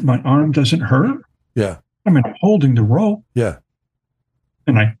my arm doesn't hurt. Yeah. I mean, I'm holding the rope. Yeah.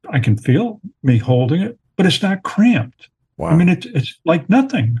 And I can feel me holding it, but it's not cramped. Wow. I mean, it's like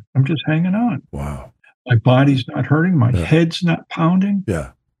nothing. I'm just hanging on. Wow. My body's not hurting. My head's not pounding.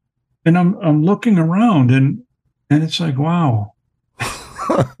 Yeah. And I'm looking around and it's like, wow.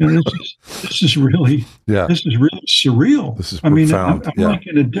 And this is really surreal. This is profound. profound. I'm like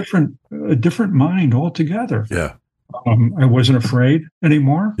in a different mind altogether. Yeah. I wasn't afraid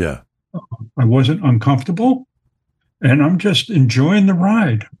anymore. Yeah. I wasn't uncomfortable. And I'm just enjoying the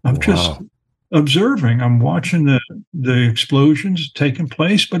ride. I'm just observing. I'm watching the explosions taking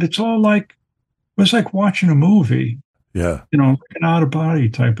place, but it was like watching a movie. Yeah. You know, like an out of body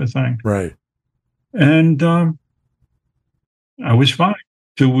type of thing. Right. And I was fine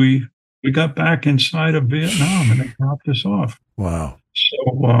till we got back inside of Vietnam and they dropped us off. Wow.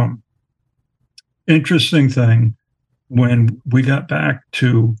 So interesting thing, when we got back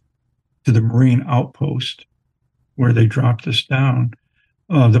to the Marine outpost where they dropped us down,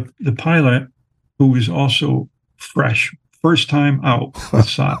 the pilot, who was also fresh, first time out with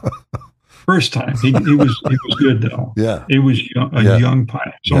SOG. First time. He was good though. Yeah. He was a young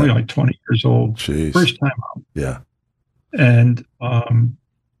pilot. He's only like 20 years old. Jeez. First time out. Yeah. And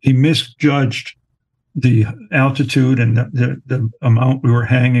he misjudged the altitude and the amount we were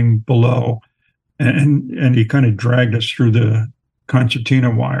hanging below. And he kind of dragged us through the concertina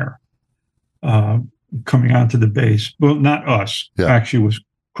wire coming onto the base. Well, not us. Yeah. Actually, it was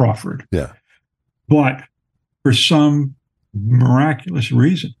Crawford. Yeah. But for some miraculous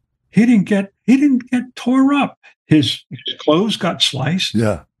reason, he didn't get tore up. His clothes got sliced.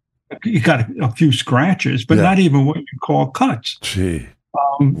 Yeah. He got a few scratches, but not even what you call cuts. Gee.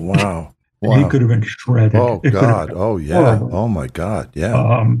 Wow. He could have been shredded. Oh, God. Oh, yeah. Horrible. Oh, my God.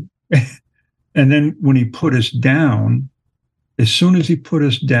 Yeah. And then when he put us down, as soon as he put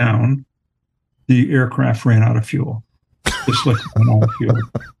us down, the aircraft ran out of fuel. The slick ran out of fuel.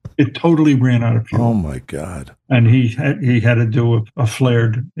 It totally ran out of fuel. Oh, my God. And he had to do a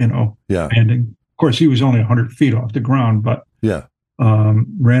flared, landing. Of course, he was only 100 feet off the ground, but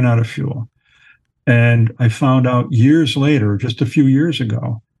ran out of fuel. And I found out years later, just a few years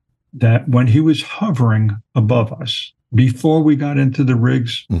ago, that when he was hovering above us, before we got into the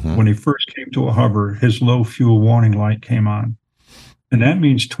rigs, when he first came to a hover, his low fuel warning light came on. And that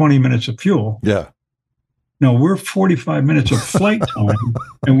means 20 minutes of fuel. Yeah. No, we're 45 minutes of flight time,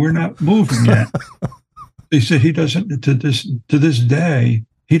 and we're not moving yet. They said he doesn't, to this day,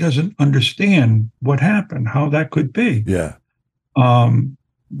 he doesn't understand what happened, how that could be. Yeah.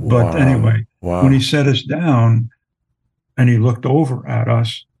 But anyway, when he set us down and he looked over at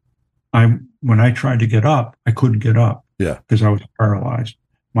us, when I tried to get up, I couldn't get up. Yeah. Because I was paralyzed.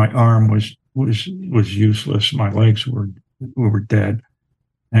 My arm was useless. My legs were dead.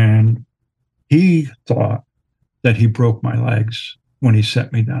 And he thought that he broke my legs when he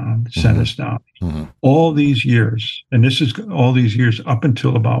set me down, set us down. All these years, and this is all these years up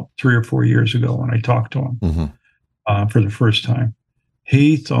until about 3 or 4 years ago when I talked to him for the first time,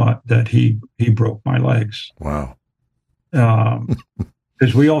 he thought that he broke my legs. Wow.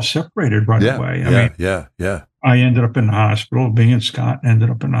 Because we all separated right away. I mean, I ended up in the hospital. Me and Scott ended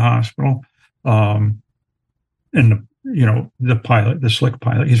up in the hospital. And the pilot, the slick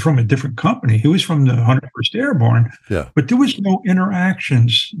pilot, he's from a different company. He was from the 101st Airborne. Yeah. But there was no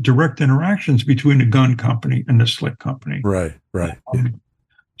direct interactions between the gun company and the slick company. Right.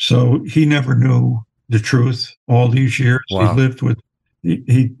 So he never knew the truth all these years. Wow. He lived with,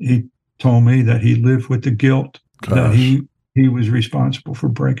 he told me that he lived with the guilt that he was responsible for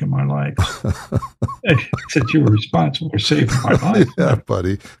breaking my legs. I said, you were responsible for saving my life. Yeah,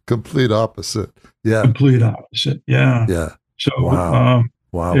 buddy. Complete opposite. Yeah. Complete opposite. Yeah. Yeah. So wow.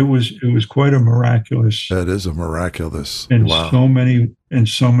 It was quite a miraculous. That is a miraculous. In so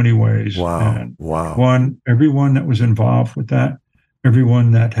many ways. Wow. And wow. Everyone that was involved with that,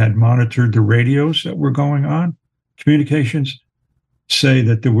 everyone that had monitored the radios that were going on, communications, say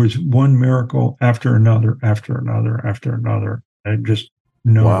that there was one miracle after another, after another, after another. I just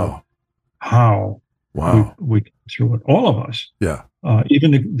know how we came through it. All of us. Yeah.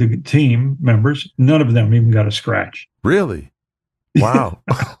 Even the team members, none of them even got a scratch. Really? Wow.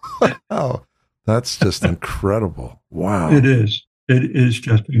 Wow. That's just incredible. Wow. It is. It is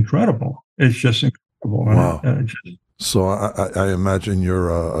just incredible. It's just incredible. Wow. So I imagine you're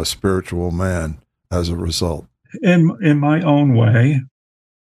a spiritual man as a result. In my own way,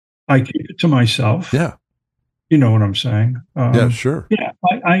 I keep it to myself. Yeah. You know what I'm saying? Yeah, sure. Yeah,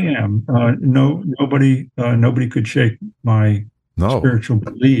 I am. Nobody could shake my spiritual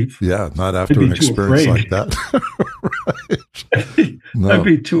belief. Yeah, not after an experience like that. Right. No. I'd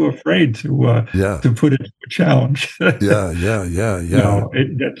be too afraid to put it to a challenge. Yeah. No,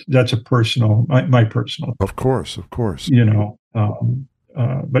 that's a personal, my personal. Of course. But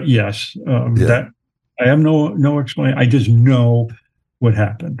yes, that I have no explanation. I just know what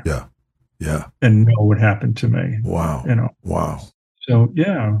happened. Yeah. And know what happened to me. Wow. Wow. So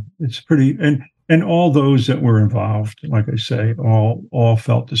yeah, it's pretty, and all those that were involved, like I say, all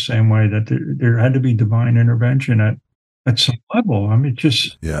felt the same way, that there had to be divine intervention at some level. I mean, it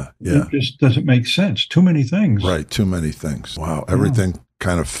just doesn't make sense. Too many things. Right. Too many things. Wow. Everything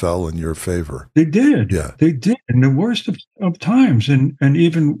kind of fell in your favor. They did. Yeah. They did. In the worst of times. And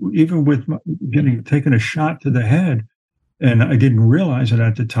even with taking a shot to the head, and I didn't realize it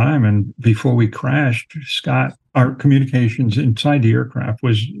at the time. And before we crashed, Scott, our communications inside the aircraft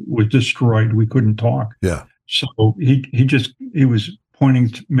was destroyed. We couldn't talk. Yeah. So he was pointing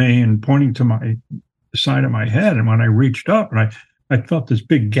to me and pointing to the side of my head. And when I reached up, and I felt this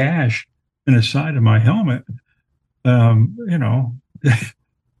big gash in the side of my helmet, a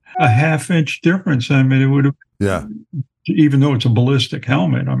half-inch difference. I mean, it would have, even though it's a ballistic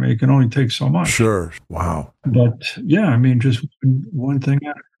helmet, I mean, it can only take so much. Sure. Wow. But yeah, I mean, just one thing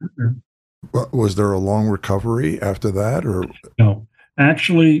after another. Was there a long recovery after that, or? No,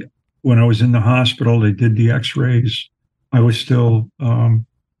 actually, when I was in the hospital, they did the x-rays. I was still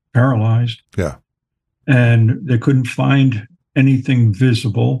paralyzed. Yeah. And they couldn't find anything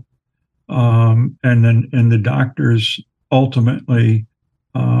visible. And the doctors ultimately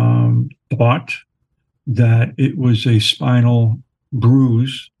thought that it was a spinal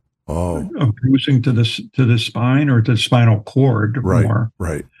bruise, a bruising to the spine, or to the spinal cord, more.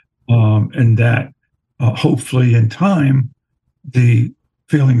 Right. And that hopefully in time the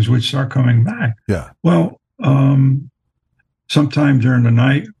feelings would start coming back. Yeah. Well, sometime during the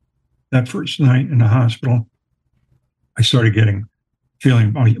night, that first night in the hospital, I started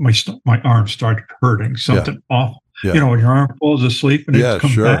feeling my arm started hurting, something awful. Yeah. When your arm falls asleep and it's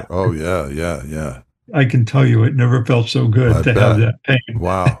come back. Oh, yeah. I can tell you, it never felt so good have that pain.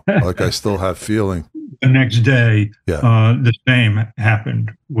 Wow. Like I still have feeling. The next day, the same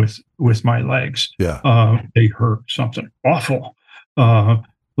happened with my legs. Yeah. They hurt, something awful. But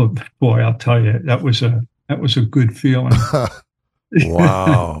boy, I'll tell you, that was a good feeling.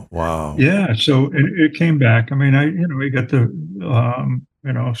 Wow. Yeah. So it came back. I mean, I got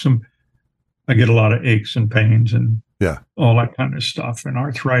I get a lot of aches and pains and all that kind of stuff, and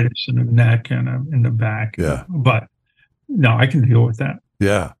arthritis in the neck and in the back. Yeah. But no, I can deal with that.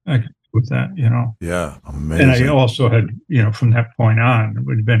 Yeah. I can deal with that, Yeah. Amazing. And I also had, from that point on,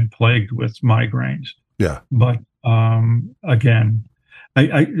 we'd been plagued with migraines. Yeah. But again,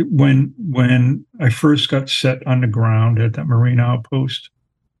 when I first got set on the ground at that Marine outpost,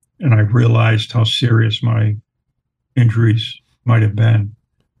 and I realized how serious my injuries might have been,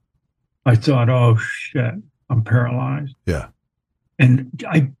 I thought, oh shit, I'm paralyzed. Yeah. And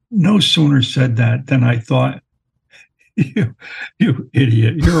I no sooner said that than I thought, you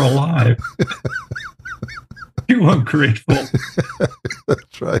idiot, you're alive. You ungrateful.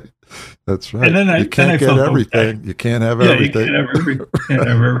 That's right. And then you can't get everything. Okay. You can't have everything. You can't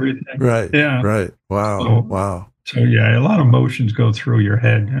have everything. Right. Yeah. Right. Wow. So yeah, a lot of emotions go through your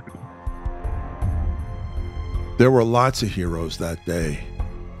head. There were lots of heroes that day,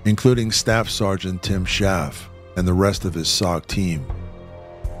 including Staff Sergeant Tim Schaff and the rest of his SOG team.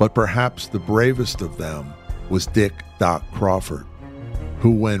 But perhaps the bravest of them was Dick Doc Crawford,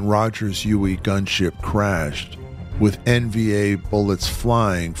 who, when Roger's Huey gunship crashed, with NVA bullets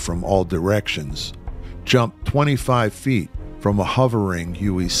flying from all directions, jumped 25 feet from a hovering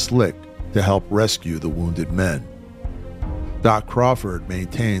Huey slick to help rescue the wounded men. Doc Crawford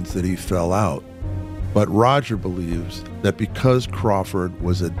maintains that he fell out, but Roger believes that because Crawford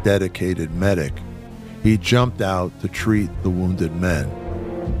was a dedicated medic, he jumped out to treat the wounded men.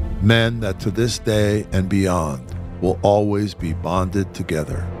 Men that to this day and beyond will always be bonded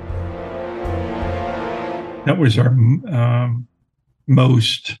together. That was our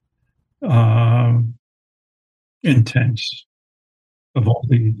most intense of all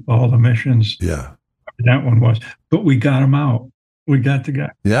the missions. Yeah, that one was. But we got him out. We got the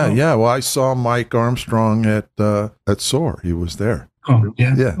guy. Yeah. Well, I saw Mike Armstrong at SOAR. He was there. Oh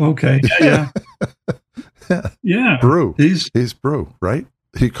yeah. Yeah. Okay. Yeah. Yeah. Brew. He's Brew, right?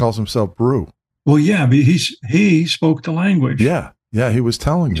 He calls himself Brew. Well, yeah, but he spoke the language. Yeah. He was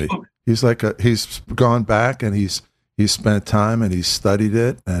telling me. He's like he's gone back and he's spent time and he's studied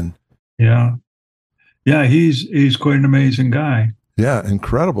it and yeah, he's quite an amazing guy. Yeah,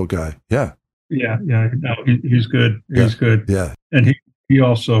 incredible guy. Yeah. Yeah, no, he's good. Yeah, He's good. yeah, And he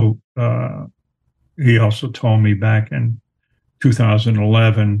also told me back in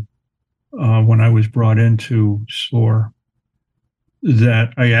 2011 when I was brought into SOAR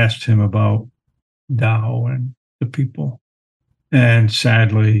that I asked him about Tao and the people, and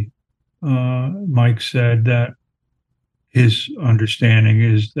sadly, Mike said that his understanding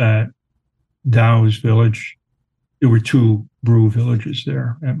is that Tao's village. There were 2 Brew villages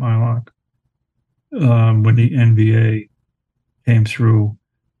there at Mylock. When the NVA came through,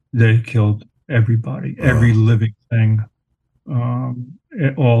 they killed everybody, every living thing,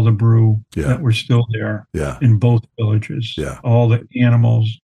 all the Brew that were still there in both villages, all the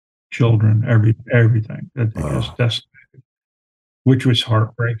animals, children, everything that they just decimated, which was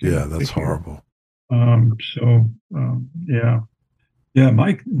heartbreaking. Yeah, that's horrible.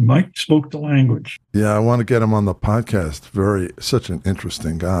 Mike spoke the language. Yeah, I want to get him on the podcast. Such an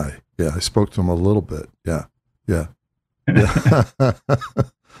interesting guy. Yeah, I spoke to him a little bit. Yeah. Yeah.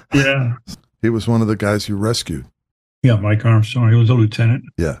 He was one of the guys you rescued. Yeah, Mike Armstrong. He was a lieutenant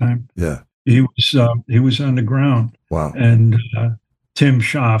at the time. Yeah. He was on the ground. Wow. And Tim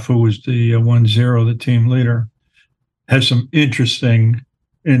Schaff, who was the 1-0, the team leader, has some interesting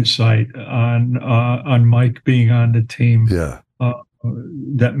insight on Mike being on the team. Yeah.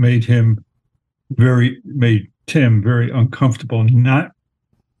 That made Tim very uncomfortable, not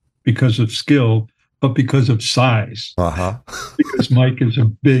because of skill, but because of size. Because Mike is a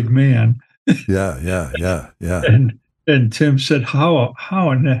big man. Yeah. And Tim said,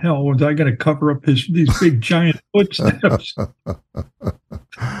 "How in the hell was I going to cover up these big giant footsteps,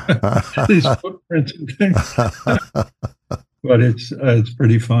 these footprints and things?" But it's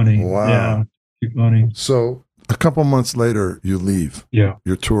pretty funny. Wow. Yeah, pretty funny. So a couple months later, you leave. Yeah.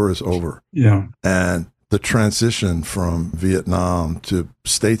 Your tour is over. Yeah. And the transition from Vietnam to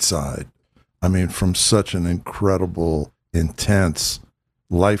stateside, I mean, from such an incredible, intense,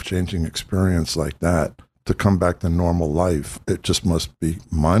 life-changing experience like that to come back to normal life, it just must be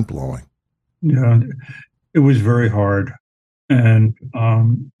mind-blowing. Yeah, it was very hard. And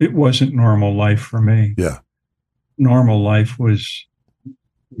it wasn't normal life for me. Yeah. Normal life was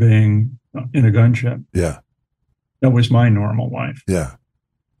being in a gunship. Yeah. That was my normal life. Yeah.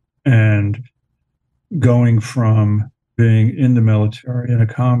 And going from being in the military in a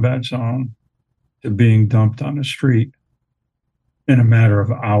combat zone to being dumped on the street in a matter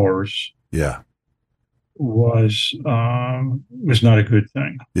of hours. Yeah. Was not a good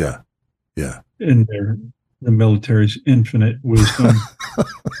thing. Yeah. Yeah. In the military's infinite wisdom,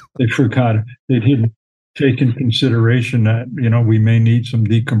 they didn't take in consideration that, we may need some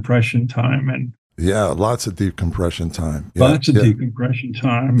decompression time and lots of decompression time. Decompression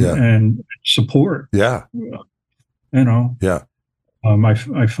time and support. Yeah. Yeah.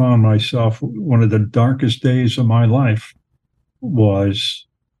 I found myself, one of the darkest days of my life was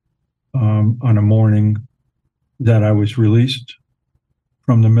on a morning that I was released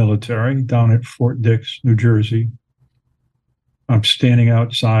from the military down at Fort Dix, New Jersey. I'm standing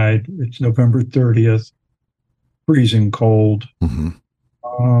outside. It's November 30th, freezing cold.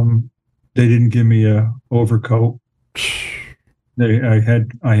 Mm-hmm. They didn't give me a overcoat. I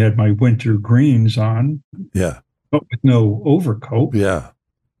had my winter greens on. Yeah. But with no overcoat. Yeah.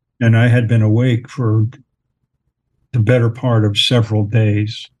 And I had been awake for the better part of several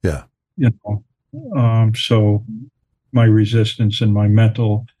days. Yeah. So my resistance and my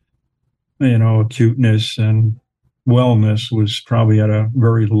mental, acuteness and wellness was probably at a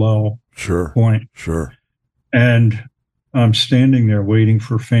very low point. Sure. And I'm standing there waiting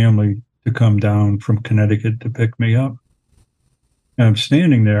for family to come down from Connecticut to pick me up. And I'm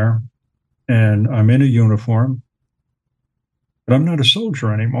standing there and I'm in a uniform, but I'm not a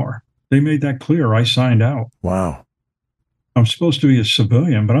soldier anymore. They made that clear. I signed out. Wow. I'm supposed to be a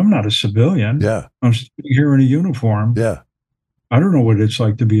civilian, but I'm not a civilian. Yeah. I'm here in a uniform. Yeah. I don't know what it's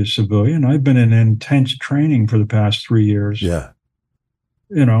like to be a civilian. I've been in intense training for the past 3 years. Yeah.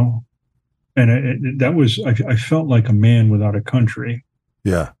 And I felt like a man without a country.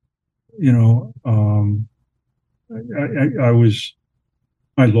 Yeah.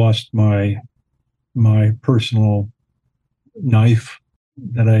 I lost my personal knife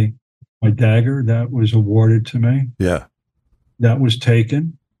my dagger that was awarded to me. Yeah. That was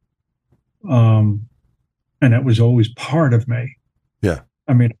taken. And that was always part of me. Yeah.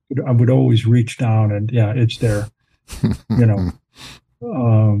 I mean, I would always reach down and it's there.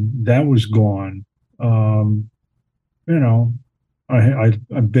 That was gone.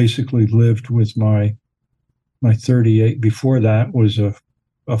 I basically lived with my 38. Before that was a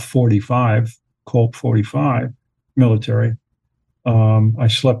 45, Colt 45 military. I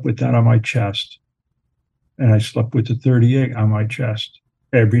slept with that on my chest, and I slept with the 38 on my chest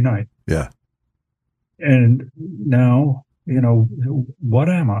every night. Yeah. And now, what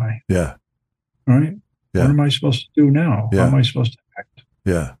am I? Yeah. Right? Yeah. What am I supposed to do now? Yeah. How am I supposed to act?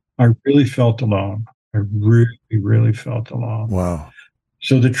 Yeah. I really felt alone. I really, really felt alone. Wow.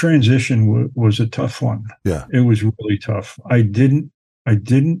 So the transition was a tough one. Yeah. It was really tough. I didn't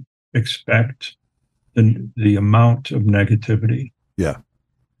expect the amount of negativity. Yeah.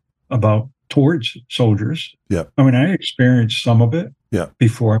 Towards soldiers. Yeah. I mean, I experienced some of it. Yeah.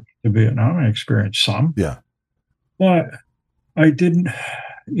 Before I went to Vietnam, I experienced some. Yeah. But I didn't,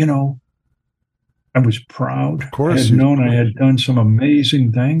 I was proud. Of course. I had known I had done some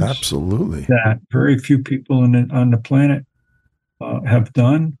amazing things. Absolutely. That very few people on the planet have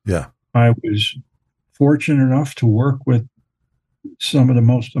done. Yeah. I was fortunate enough to work with some of the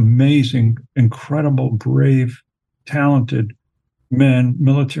most amazing, incredible, brave, talented men,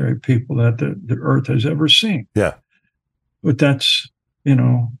 military people that the earth has ever seen. Yeah. But that's,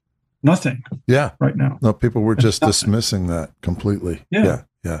 nothing. Yeah. Right now. No, people were just nothing. Dismissing that completely. Yeah. Yeah.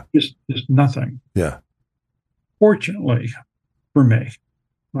 Yeah. Just nothing. Yeah. Fortunately for me,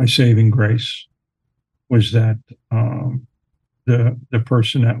 my saving grace was that the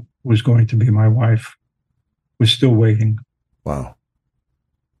person that was going to be my wife was still waiting. Wow.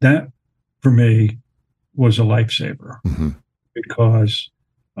 That for me was a lifesaver. Mm-hmm. Because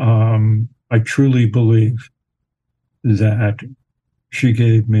I truly believe that she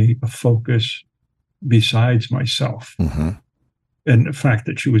gave me a focus besides myself. Mm-hmm. And the fact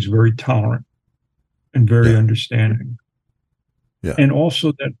that she was very tolerant and very understanding. Yeah. And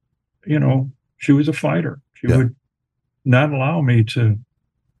also that, she was a fighter. She would not allow me to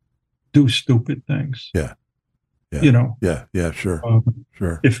do stupid things. Yeah. Yeah. Yeah. Yeah. Sure.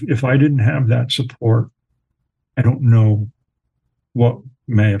 Sure. If I didn't have that support, I don't know what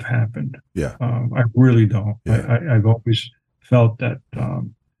may have happened. Yeah. I really don't. Yeah. I've always felt that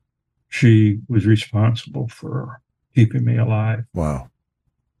she was responsible for keeping me alive. Wow.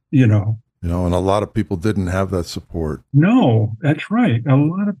 And a lot of people didn't have that support. No, that's right. A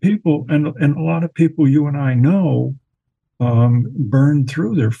lot of people, and a lot of people you and I know, burned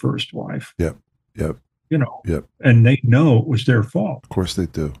through their first wife. Yep. Yep. Yep. And they know it was their fault. Of course they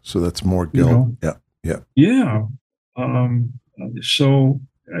do. So that's more guilt. Yeah. Yeah. Yeah. So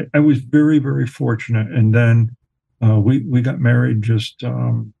I was very, very fortunate. And then we got married just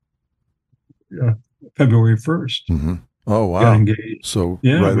February 1st. Mm-hmm. Oh, wow. Got engaged. So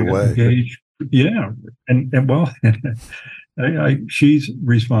right away. Engaged. Yeah. And well, she's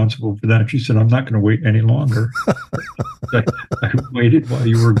responsible for that. She said, I'm not going to wait any longer. I waited while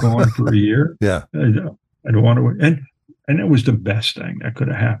you were gone for a year. Yeah. I don't want to wait. And it was the best thing that could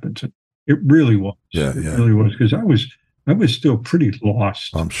have happened. So it really was. Yeah. It really was. Because I was still pretty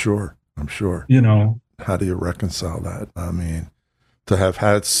lost. I'm sure. How do you reconcile that? I mean, to have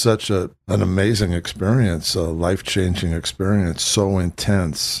had such an amazing experience, a life-changing experience, so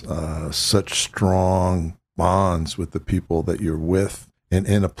intense, such strong bonds with the people that you're with, and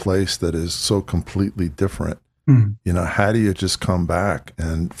in a place that is so completely different. How do you just come back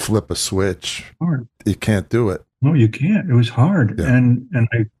and flip a switch? Hard. You can't do it. No, you can't. It was hard. Yeah.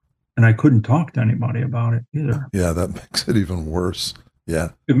 And I couldn't talk to anybody about it either. Yeah, that makes it even worse. Yeah.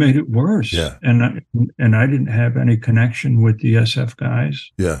 It made it worse. Yeah. And I didn't have any connection with the SF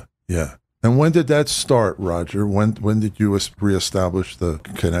guys. Yeah. Yeah. And when did that start, Roger? When did you reestablish the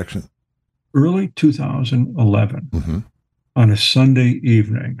connection? Early 2011. Mm-hmm. On a Sunday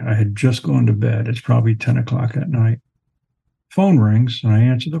evening. I had just gone to bed. It's probably 10 o'clock at night. Phone rings, and I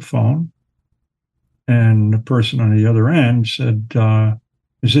answer the phone. And the person on the other end said,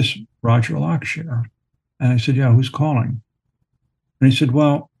 is this Roger Lockshier? And I said, yeah, who's calling? And he said,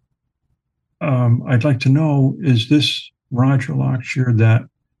 well, I'd like to know, is this Roger Lockshier that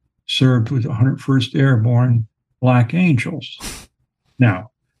served with the 101st Airborne Black Angels?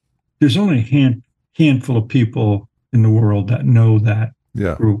 Now, there's only a handful of people in the world that know that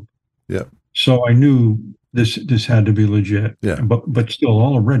group. Yeah. So I knew this had to be legit. Yeah. But still,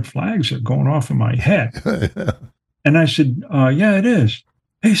 all the red flags are going off in my head. And I said, yeah, it is.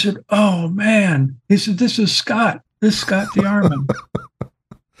 He said, oh, man. He said, this is Scott. This is Scott the Armin.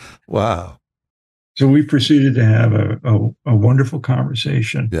 Wow. So we proceeded to have a wonderful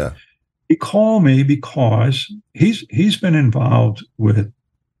conversation. Yeah. He called me because he's been involved with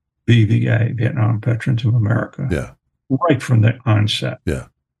VVA, Vietnam Veterans of America. Yeah. Right from the onset. Yeah.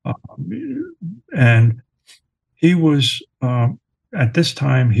 And he was, at this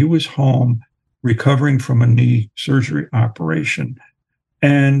time, he was home recovering from a knee surgery operation.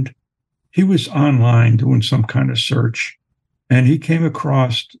 And he was online doing some kind of search. and he came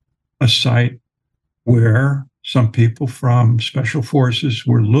across a site where some people from Special Forces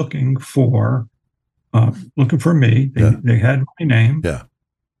were looking for me. They had my name. Yeah.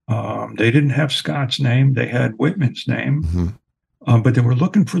 They didn't have Scott's name. They had Whitman's name. Mm-hmm. But they were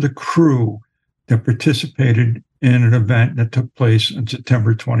looking for the crew that participated in an event that took place on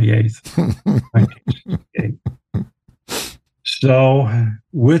September 28th, 1968. So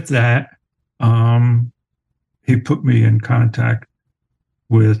with that, he put me in contact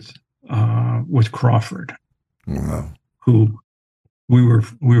with Crawford, Wow. who we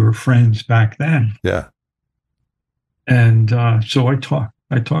were friends back then. Yeah. And so I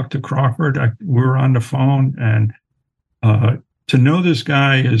talked to Crawford. We were on the phone, and to know this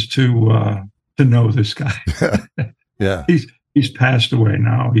guy is to know this guy. Yeah. He's passed away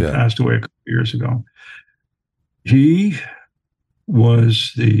now. He passed away a couple years ago. He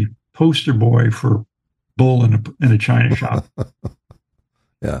was the poster boy for Bull in a china shop.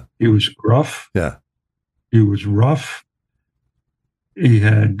 Yeah. He was gruff. Yeah. He was rough. He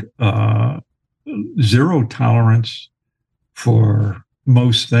had zero tolerance for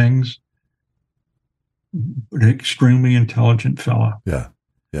most things. An extremely intelligent fella. Yeah.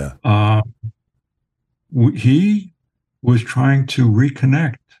 Yeah. He was trying to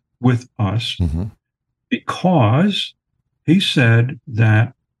reconnect with us because he said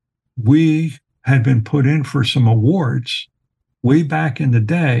that we had been put in for some awards way back in the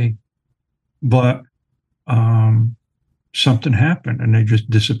day, but something happened and they just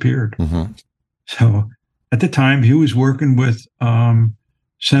disappeared. So at the time, he was working with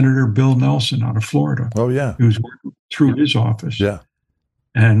Senator Bill Nelson out of Florida. Oh, yeah. He was working through his office. Yeah.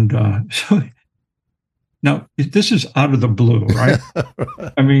 And so now this is out of the blue, right?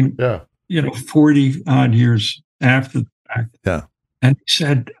 I mean, 40 odd years after the fact. Yeah. And he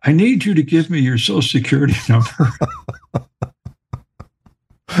said, I need you to give me your Social Security number.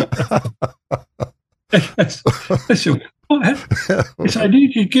 I said, what? He said, I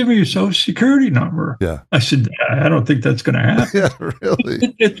need you to give me your Social Security number. Yeah. I said, I don't think that's going to happen. Yeah,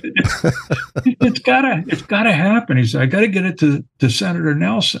 really? It's gotta happen. He said, I got to get it to Senator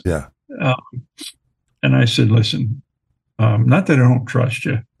Nelson. Yeah. And I said, listen, not that I don't trust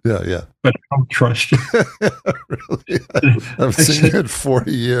you. Yeah, yeah. But I don't trust you. Really? I've seen you in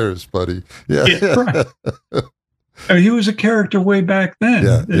 40 years, buddy. Yeah. Right. I mean, he was a character way back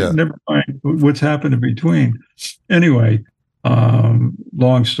then. Yeah. Never mind what's happened in between. Anyway,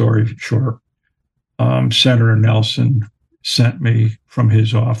 long story short, Senator Nelson sent me from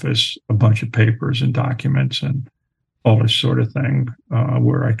his office a bunch of papers and documents and all this sort of thing,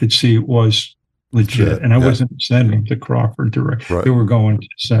 where I could see it was legit. Shit. And I wasn't sending to Crawford direct. Right. They were going to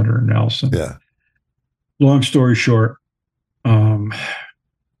Senator Nelson. Yeah. Long story short,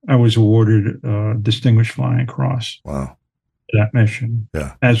 I was awarded a Distinguished Flying Cross. Wow. For that mission.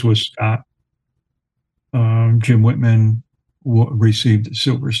 Yeah. As was Scott. Jim Whitman received a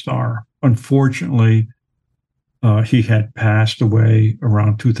Silver Star. Unfortunately, he had passed away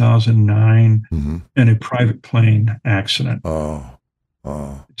around 2009 in a private plane accident. Oh.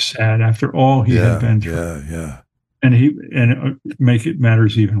 It's sad after all he had been through. Yeah. And make it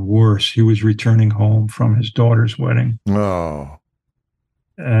matters even worse, he was returning home from his daughter's wedding. Oh.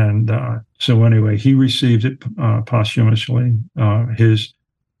 And so anyway, he received it posthumously. His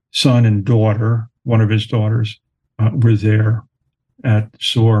son and daughter, one of his daughters, were there at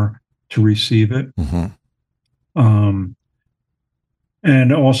SOAR to receive it. And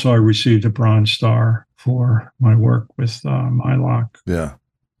also I received a Bronze Star for my work with Mylock. Yeah.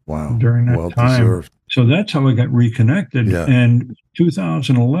 Wow. During that time. Deserved. So that's how I got reconnected. Yeah. And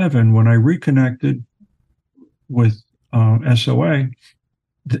 2011, when I reconnected with SOA,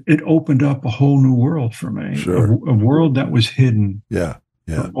 it opened up a whole new world for me. Sure. A world that was hidden for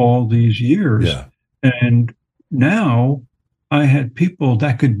all these years. Yeah. And now I had people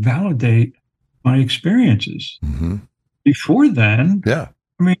that could validate my experiences. Before then, I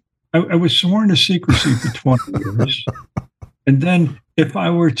mean, I was sworn to secrecy for 20 years. And then if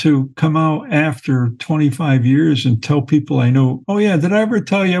I were to come out after 25 years and tell people I know, oh, yeah, did I ever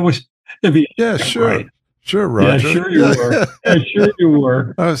tell you I was? Sure. Right. Sure, Roger. Yeah, sure you were. Yeah, sure you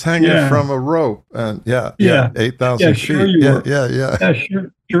were. I was hanging from a rope, and 8,000 feet. Sure you were. Yeah,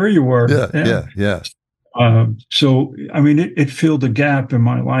 sure you were. Yeah. So, I mean, it filled a gap in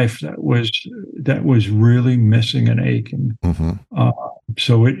my life that was really missing and aching.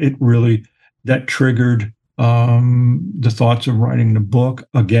 So it really, that triggered the thoughts of writing the book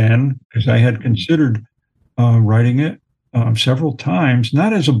again, because I had considered writing it several times,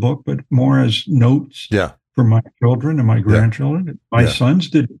 not as a book, but more as notes for my children and my grandchildren. My sons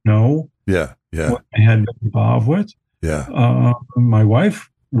didn't know what I had been involved with. My wife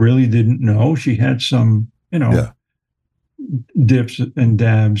really didn't know. She had some, dibs and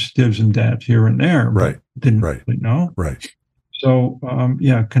dabs here and there, right? Didn't really know, right? So,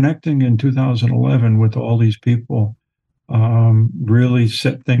 connecting in 2011 with all these people really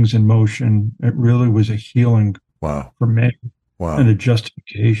set things in motion. It really was a healing for me. Wow. And a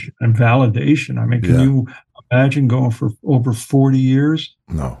justification and validation. I mean, can you imagine going for over 40 years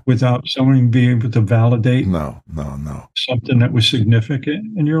without someone being able to validate something that was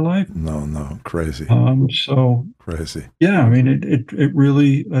significant in your life? No, crazy. So crazy. Yeah, I mean, it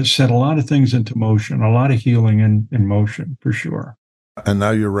really set a lot of things into motion, a lot of healing in motion, for sure. And now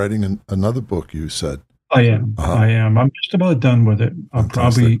you're writing another book, you said. I am. I'm just about done with it.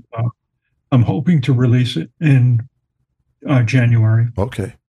 I'm hoping to release it in January.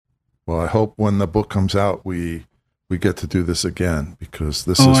 Okay. Well, I hope when the book comes out, we get to do this again, because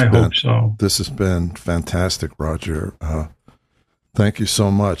this has been fantastic, Roger. Thank you so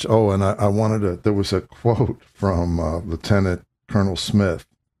much. Oh, and I wanted to, there was a quote from Lieutenant Colonel Smith.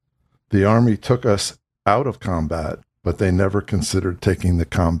 The Army took us out of combat, but they never considered taking the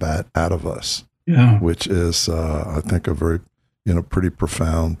combat out of us. Yeah. Which is, I think, a very, pretty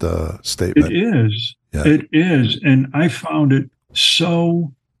profound statement. It is. Yeah. It is. And I found it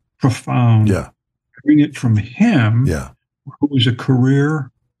so profound. Yeah. Hearing it from him, who was a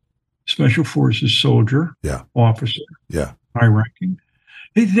career Special Forces soldier, officer, high ranking.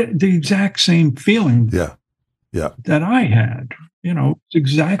 The exact same feeling that I had. It's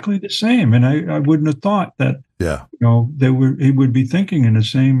exactly the same. And I wouldn't have thought that, he would be thinking in the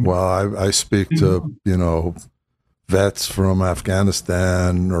same. Well, I speak to, vets from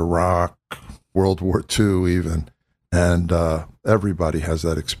Afghanistan, Iraq, World War II even, and everybody has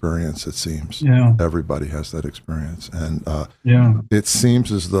that experience, it seems. Yeah. Everybody has that experience. And it seems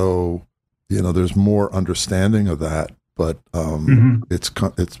as though, there's more understanding of that, but it's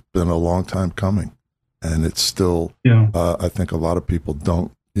been a long time coming. And it's still, I think a lot of people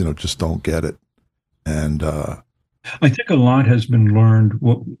just don't get it. And I think a lot has been learned,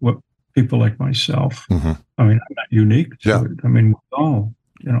 what people like myself, I mean, I'm not unique to it. I mean, we all,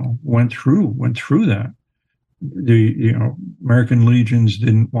 went through that. The, American legions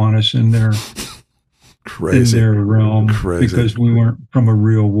didn't want us in their realm because we weren't from a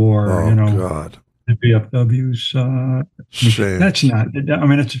real war. God. The VFWs. Shame. That's not. I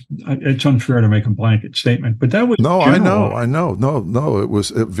mean, it's unfair to make a blanket statement, but that was general. I know. No.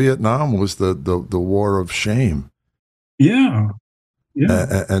 Vietnam was the war of shame. Yeah.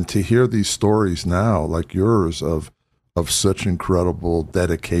 And to hear these stories now, like yours, of such incredible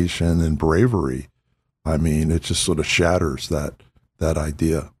dedication and bravery, I mean, it just sort of shatters that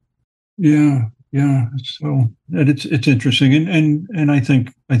idea. Yeah. So it's interesting, and I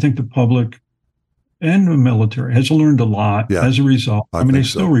think the public and the military has learned a lot as a result. I mean, they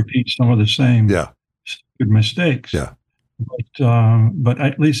still repeat some of the same stupid mistakes. Yeah. But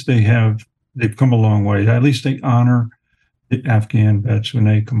at least they've come a long way. At least they honor the Afghan vets when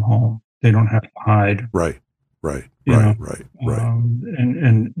they come home. They don't have to hide. Right. And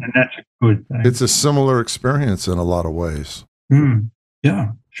that's a good thing. It's a similar experience in a lot of ways.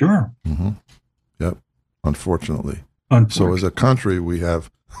 Yeah, sure. Mm-hmm. Yep. Unfortunately. So as a country, we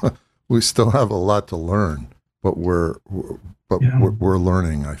still have a lot to learn, but we're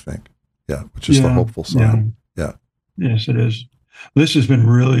learning, I think. Yeah, which is the hopeful sign. Yeah. Yes, it is. This has been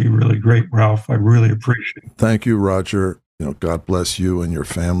really, really great, Ralph. I really appreciate it. Thank you, Roger. God bless you and your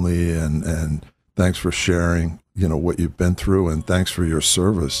family, and thanks for sharing, what you've been through, and thanks for your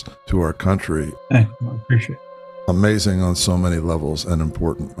service to our country. Thank you. I appreciate it. Amazing on so many levels and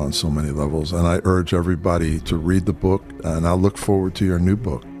important on so many levels. And I urge everybody to read the book, and I'll look forward to your new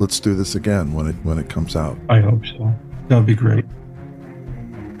book. Let's do this again when it comes out. I hope so. That'll be great.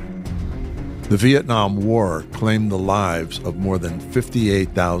 The Vietnam War claimed the lives of more than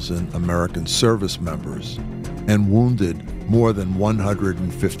 58,000 American service members and wounded more than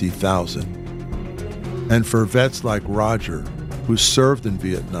 150,000. And for vets like Roger, who served in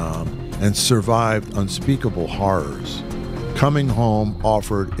Vietnam and survived unspeakable horrors, coming home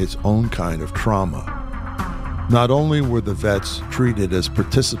offered its own kind of trauma. Not only were the vets treated as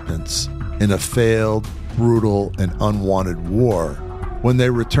participants in a failed, brutal, and unwanted war, when they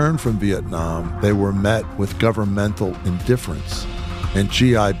returned from Vietnam, they were met with governmental indifference and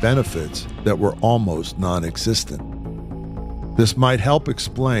GI benefits that were almost non-existent. This might help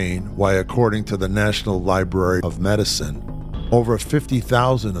explain why, according to the National Library of Medicine, over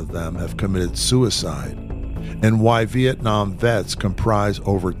 50,000 of them have committed suicide, and why Vietnam vets comprise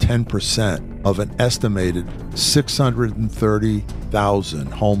over 10% of an estimated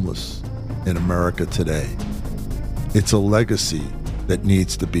 630,000 homeless in America today. It's a legacy that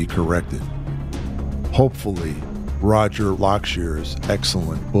needs to be corrected. Hopefully, Roger Lockshier's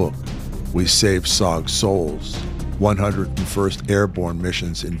excellent book, We Saved SOG Souls, 101st Airborne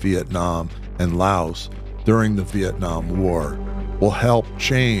Missions in Vietnam and Laos during the Vietnam War, will help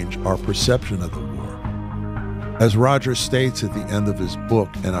change our perception of the war. As Roger states at the end of his book,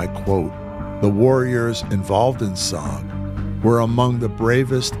 and I quote, "The warriors involved in SOG were among the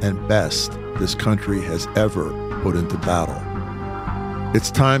bravest and best this country has ever put into battle." It's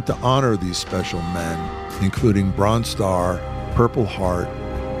time to honor these special men, including Bronze Star, Purple Heart,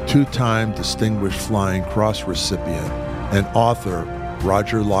 two-time Distinguished Flying Cross recipient, and author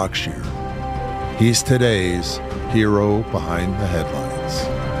Roger Lockshier. He's today's hero behind the headlines.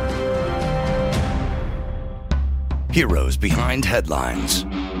 Heroes Behind Headlines.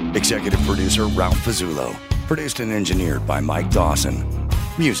 Executive producer Ralph Pezzullo. Produced and engineered by Mike Dawson.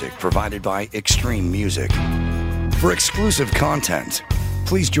 Music provided by Extreme Music. For exclusive content,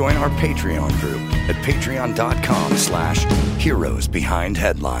 please join our Patreon group at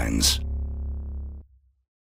patreon.com/heroesbehindheadlines.